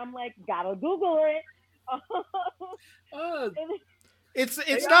brain, I'm like, gotta Google it.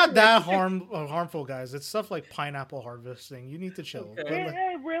 It's not that harmful, guys. It's stuff like pineapple harvesting. You need to chill. Okay.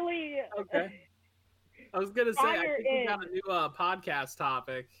 It really. Okay. I was gonna say, I think we got a new podcast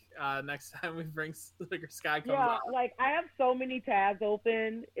topic next time we bring Sky comes on. Like I have so many tabs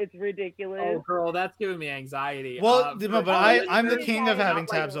open, it's ridiculous. Oh, girl, that's giving me anxiety. Well, but I'm the king of having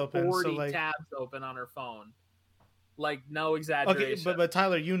tabs open. 40 so like tabs open on her phone. Like no exaggeration. Okay, but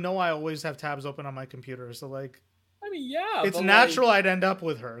Tyler, you know I always have tabs open on my computer, so like. I mean, yeah. It's natural I'd end up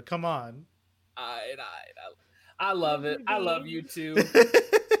with her. Come on. I love it. I love you too.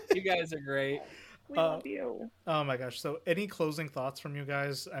 You guys are great. We love you. Oh my gosh. So any closing thoughts from you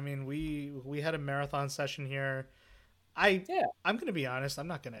guys? I mean, we had a marathon session here. I'm gonna be honest, I'm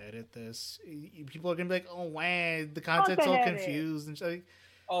not gonna edit this. People are gonna be like, oh wow, the content's all confused and shit.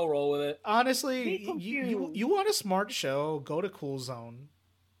 I'll roll with it. Honestly, you want a smart show, go to Cool Zone.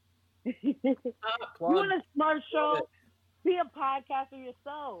 You want a smart show? Be a podcaster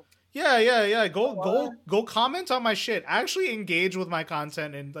yourself. Yeah. Go comment on my shit. Actually engage with my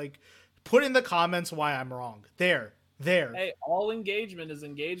content and like put in the comments why I'm wrong. There. Hey, all engagement is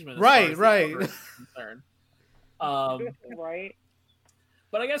engagement. Right. Concerned. Right.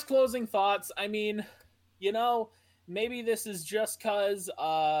 But I guess closing thoughts. I mean, maybe this is just because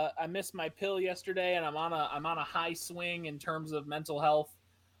I missed my pill yesterday and I'm on a high swing in terms of mental health.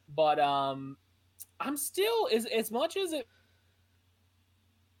 But I'm still as much as it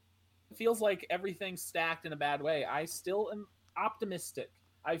feels like everything's stacked in a bad way, I still am optimistic.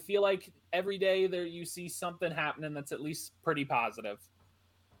 I feel like every day there you see something happening that's at least pretty positive.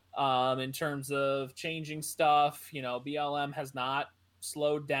 In terms of changing stuff, BLM has not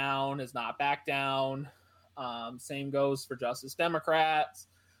slowed down, has not backed down. Same goes for Justice Democrats,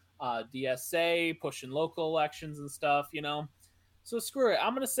 DSA pushing local elections and stuff, So screw it.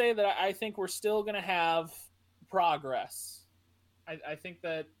 I'm going to say that I think we're still going to have progress.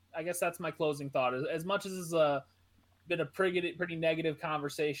 I guess that's my closing thought. As much as it's been a pretty negative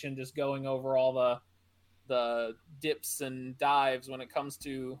conversation, just going over all the dips and dives when it comes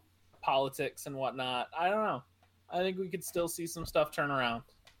to politics and whatnot. I don't know. I think we could still see some stuff turn around.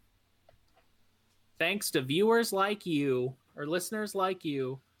 Thanks to viewers like you or listeners like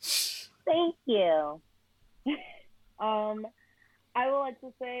you. Thank you. I would like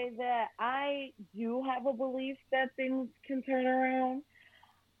to say that I do have a belief that things can turn around.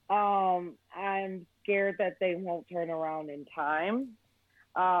 I'm scared that they won't turn around in time.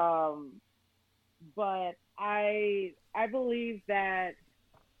 But I believe that,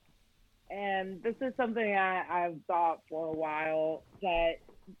 and this is something I've thought for a while, that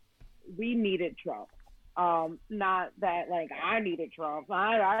we needed Trump. Not that like I needed Trump.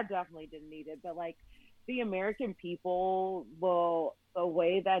 I definitely didn't need it, but like the American people, the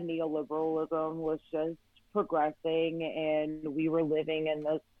way that neoliberalism was just progressing and we were living in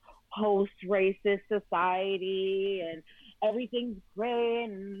this post-racist society and everything's great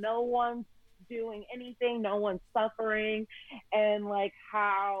and no one's doing anything, no one's suffering, and like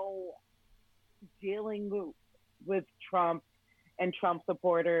how dealing with Trump and Trump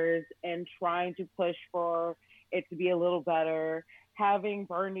supporters and trying to push for it to be a little better, having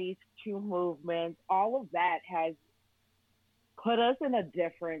Bernie's two movements, all of that has put us in a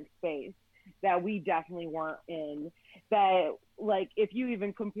different space that we definitely weren't in. That, like, if you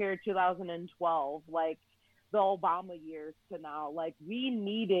even compare 2012, like the Obama years to now, like we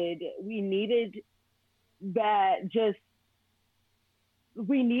needed that, just,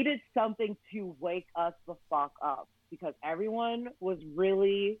 we needed something to wake us the fuck up because everyone was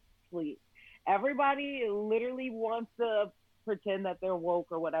really asleep. Everybody literally wants to pretend that they're woke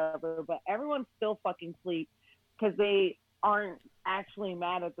or whatever, but everyone's still fucking asleep because they aren't actually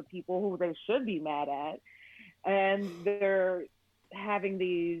mad at the people who they should be mad at. And they're having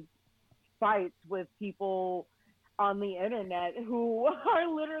these fights with people on the internet who are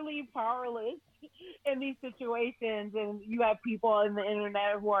literally powerless in these situations. And you have people on the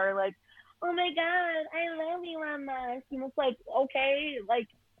internet who are like, oh my God, I love Elon Musk. And it's like, okay, like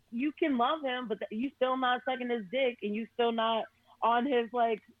you can love him, but you still not sucking his dick and you still not on his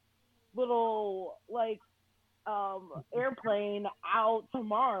like little like airplane out to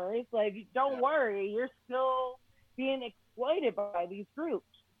Mars. Like, don't worry, you're still being exploited by these groups.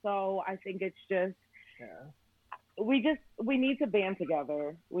 So I think it's just, we need to band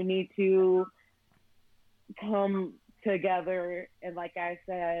together. We need to come together. And like I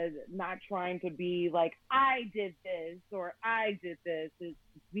said, not trying to be like, I did this or I did this. It's,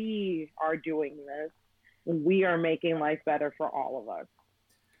 we are doing this. We are making life better for all of us.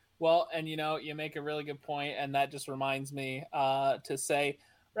 Well, and you make a really good point, and that just reminds me to say,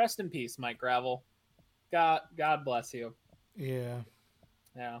 rest in peace, Mike Gravel. God bless you. Yeah.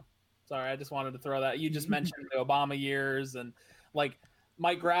 Sorry, I just wanted to throw that. You just mentioned the Obama years, and like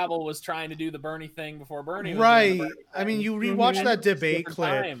Mike Gravel was trying to do the Bernie thing before Bernie. Right. I mean, you rewatch that debate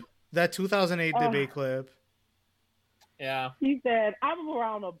clip, that 2008 debate clip. Yeah. He said, I'm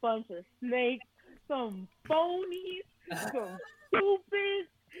around a bunch of snakes, some phonies, some stupid.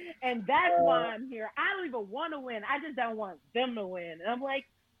 And that's why I'm here. I don't even want to win. I just don't want them to win. And I'm like,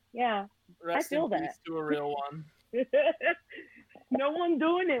 yeah, rest I feel in that. peace to a real one. No one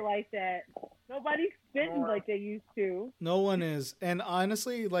doing it like that. Nobody's spitting like they used to. No one is. And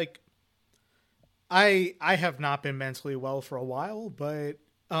honestly, like, I have not been mentally well for a while, but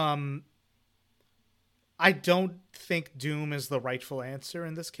I don't think Doom is the rightful answer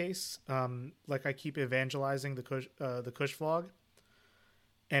in this case. Like, I keep evangelizing the Kush vlog,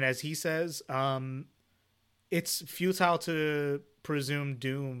 and as he says, it's futile to presume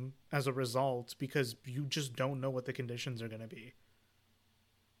Doom as a result because you just don't know what the conditions are going to be.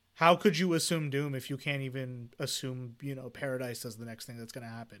 How could you assume Doom if you can't even assume, Paradise as the next thing that's going to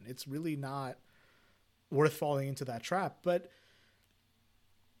happen? It's really not worth falling into that trap. But,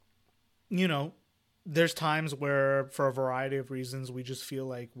 there's times where, for a variety of reasons, we just feel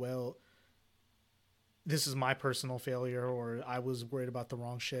like, well, this is my personal failure, or I was worried about the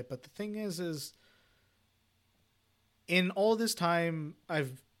wrong shit. But the thing is in all this time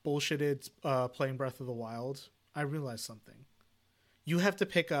I've bullshitted playing Breath of the Wild, I realized something. You have to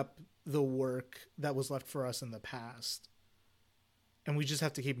pick up the work that was left for us in the past, and we just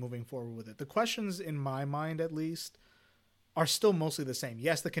have to keep moving forward with it. The questions, in my mind at least, are still mostly the same.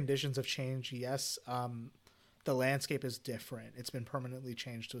 Yes, the conditions have changed. Yes, the landscape is different. It's been permanently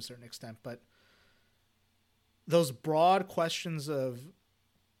changed to a certain extent. But those broad questions of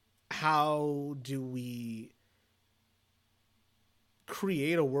how do we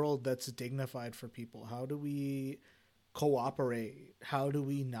create a world that's dignified for people? How do we cooperate? How do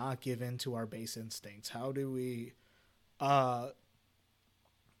we not give in to our base instincts? How do we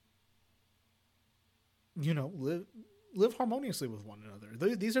live harmoniously with one another?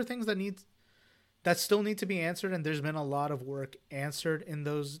 These are things that still need to be answered, and there's been a lot of work answered in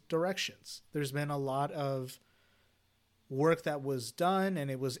those directions. There's been a lot of work that was done,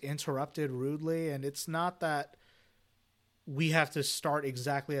 and it was interrupted rudely, and it's not that we have to start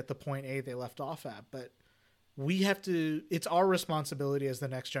exactly at the point A they left off at, but it's our responsibility as the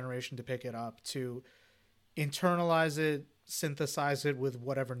next generation to pick it up, to internalize it, synthesize it with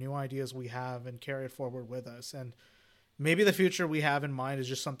whatever new ideas we have, and carry it forward with us. And maybe the future we have in mind is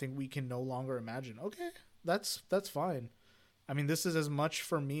just something we can no longer imagine. Okay, that's fine. I mean, this is as much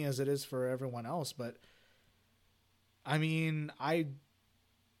for me as it is for everyone else, but I mean, I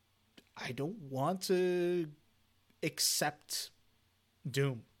don't want to accept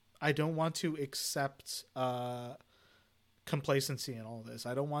Doom. I don't want to accept complacency in all this.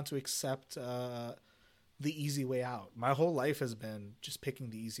 I don't want to accept the easy way out. My whole life has been just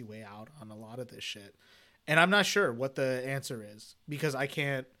picking the easy way out on a lot of this shit. And I'm not sure what the answer is, because I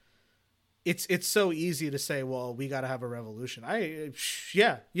can't. It's so easy to say, well, we got to have a revolution.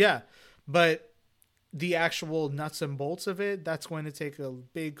 Yeah. But the actual nuts and bolts of it, that's going to take a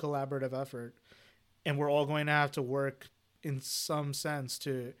big collaborative effort. And we're all going to have to work in some sense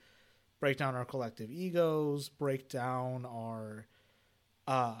to break down our collective egos, break down our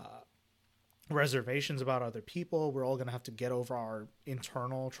reservations about other people. We're all going to have to get over our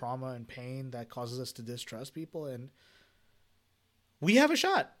internal trauma and pain that causes us to distrust people. And we have a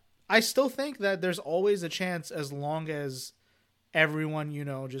shot. I still think that there's always a chance, as long as everyone,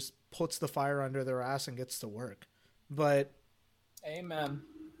 just puts the fire under their ass and gets to work. But amen.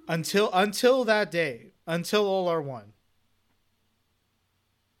 Until that day, until all are one,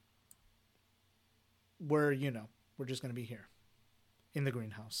 we're just going to be here in the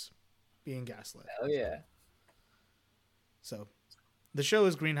greenhouse being gaslit. Hell yeah. So the show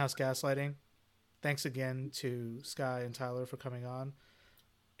is Greenhouse Gaslighting. Thanks again to Sky and Tyler for coming on.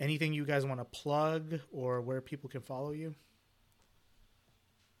 Anything you guys want to plug, or where people can follow you?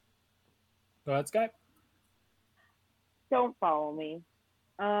 Go ahead, Sky. Don't follow me.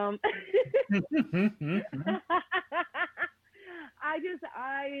 I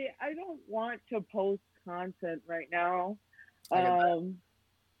don't want to post content right now. And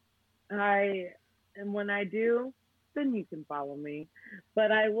when I do, then you can follow me.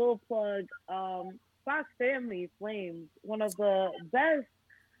 But I will plug Fox Family Flames, one of the best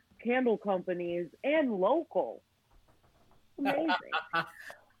candle companies and local. Amazing.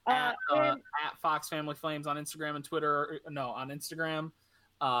 At Fox Family Flames on Instagram and Twitter. On Instagram.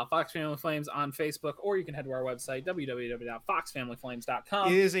 Fox Family Flames on Facebook, or you can head to our website,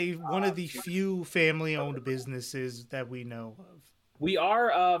 www.foxfamilyflames.com. It is one of the few family-owned businesses that we know of. We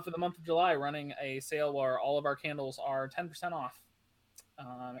are, for the month of July, running a sale where all of our candles are 10% off.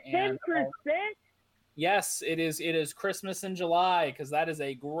 10%? Yes, it is Christmas in July, because that is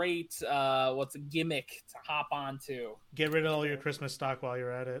a great gimmick to hop onto. Get rid of all your Christmas stock while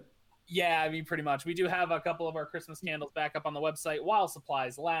you're at it. Yeah, I mean, pretty much. We do have a couple of our Christmas candles back up on the website while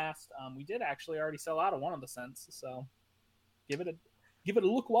supplies last. We did actually already sell out of one of the scents, so give it a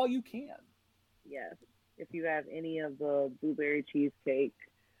look while you can. Yes, if you have any of the blueberry cheesecake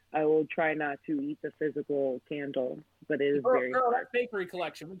I will try not to eat the physical candle, but it is very Girl, hard. that bakery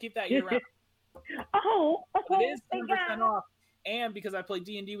collection, we keep that year round. It is 10% off. And because I play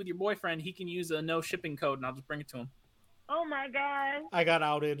D&D with your boyfriend, he can use a no shipping code, and I'll just bring it to him. Oh my god! I got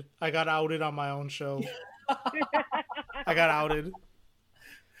outed. I got outed on my own show. I got outed.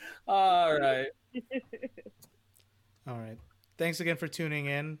 All right. All right. Thanks again for tuning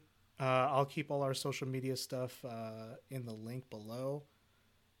in. I'll keep all our social media stuff in the link below.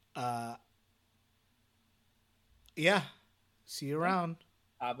 Yeah. See you around.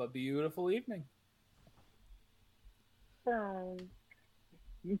 Have a beautiful evening. Oh.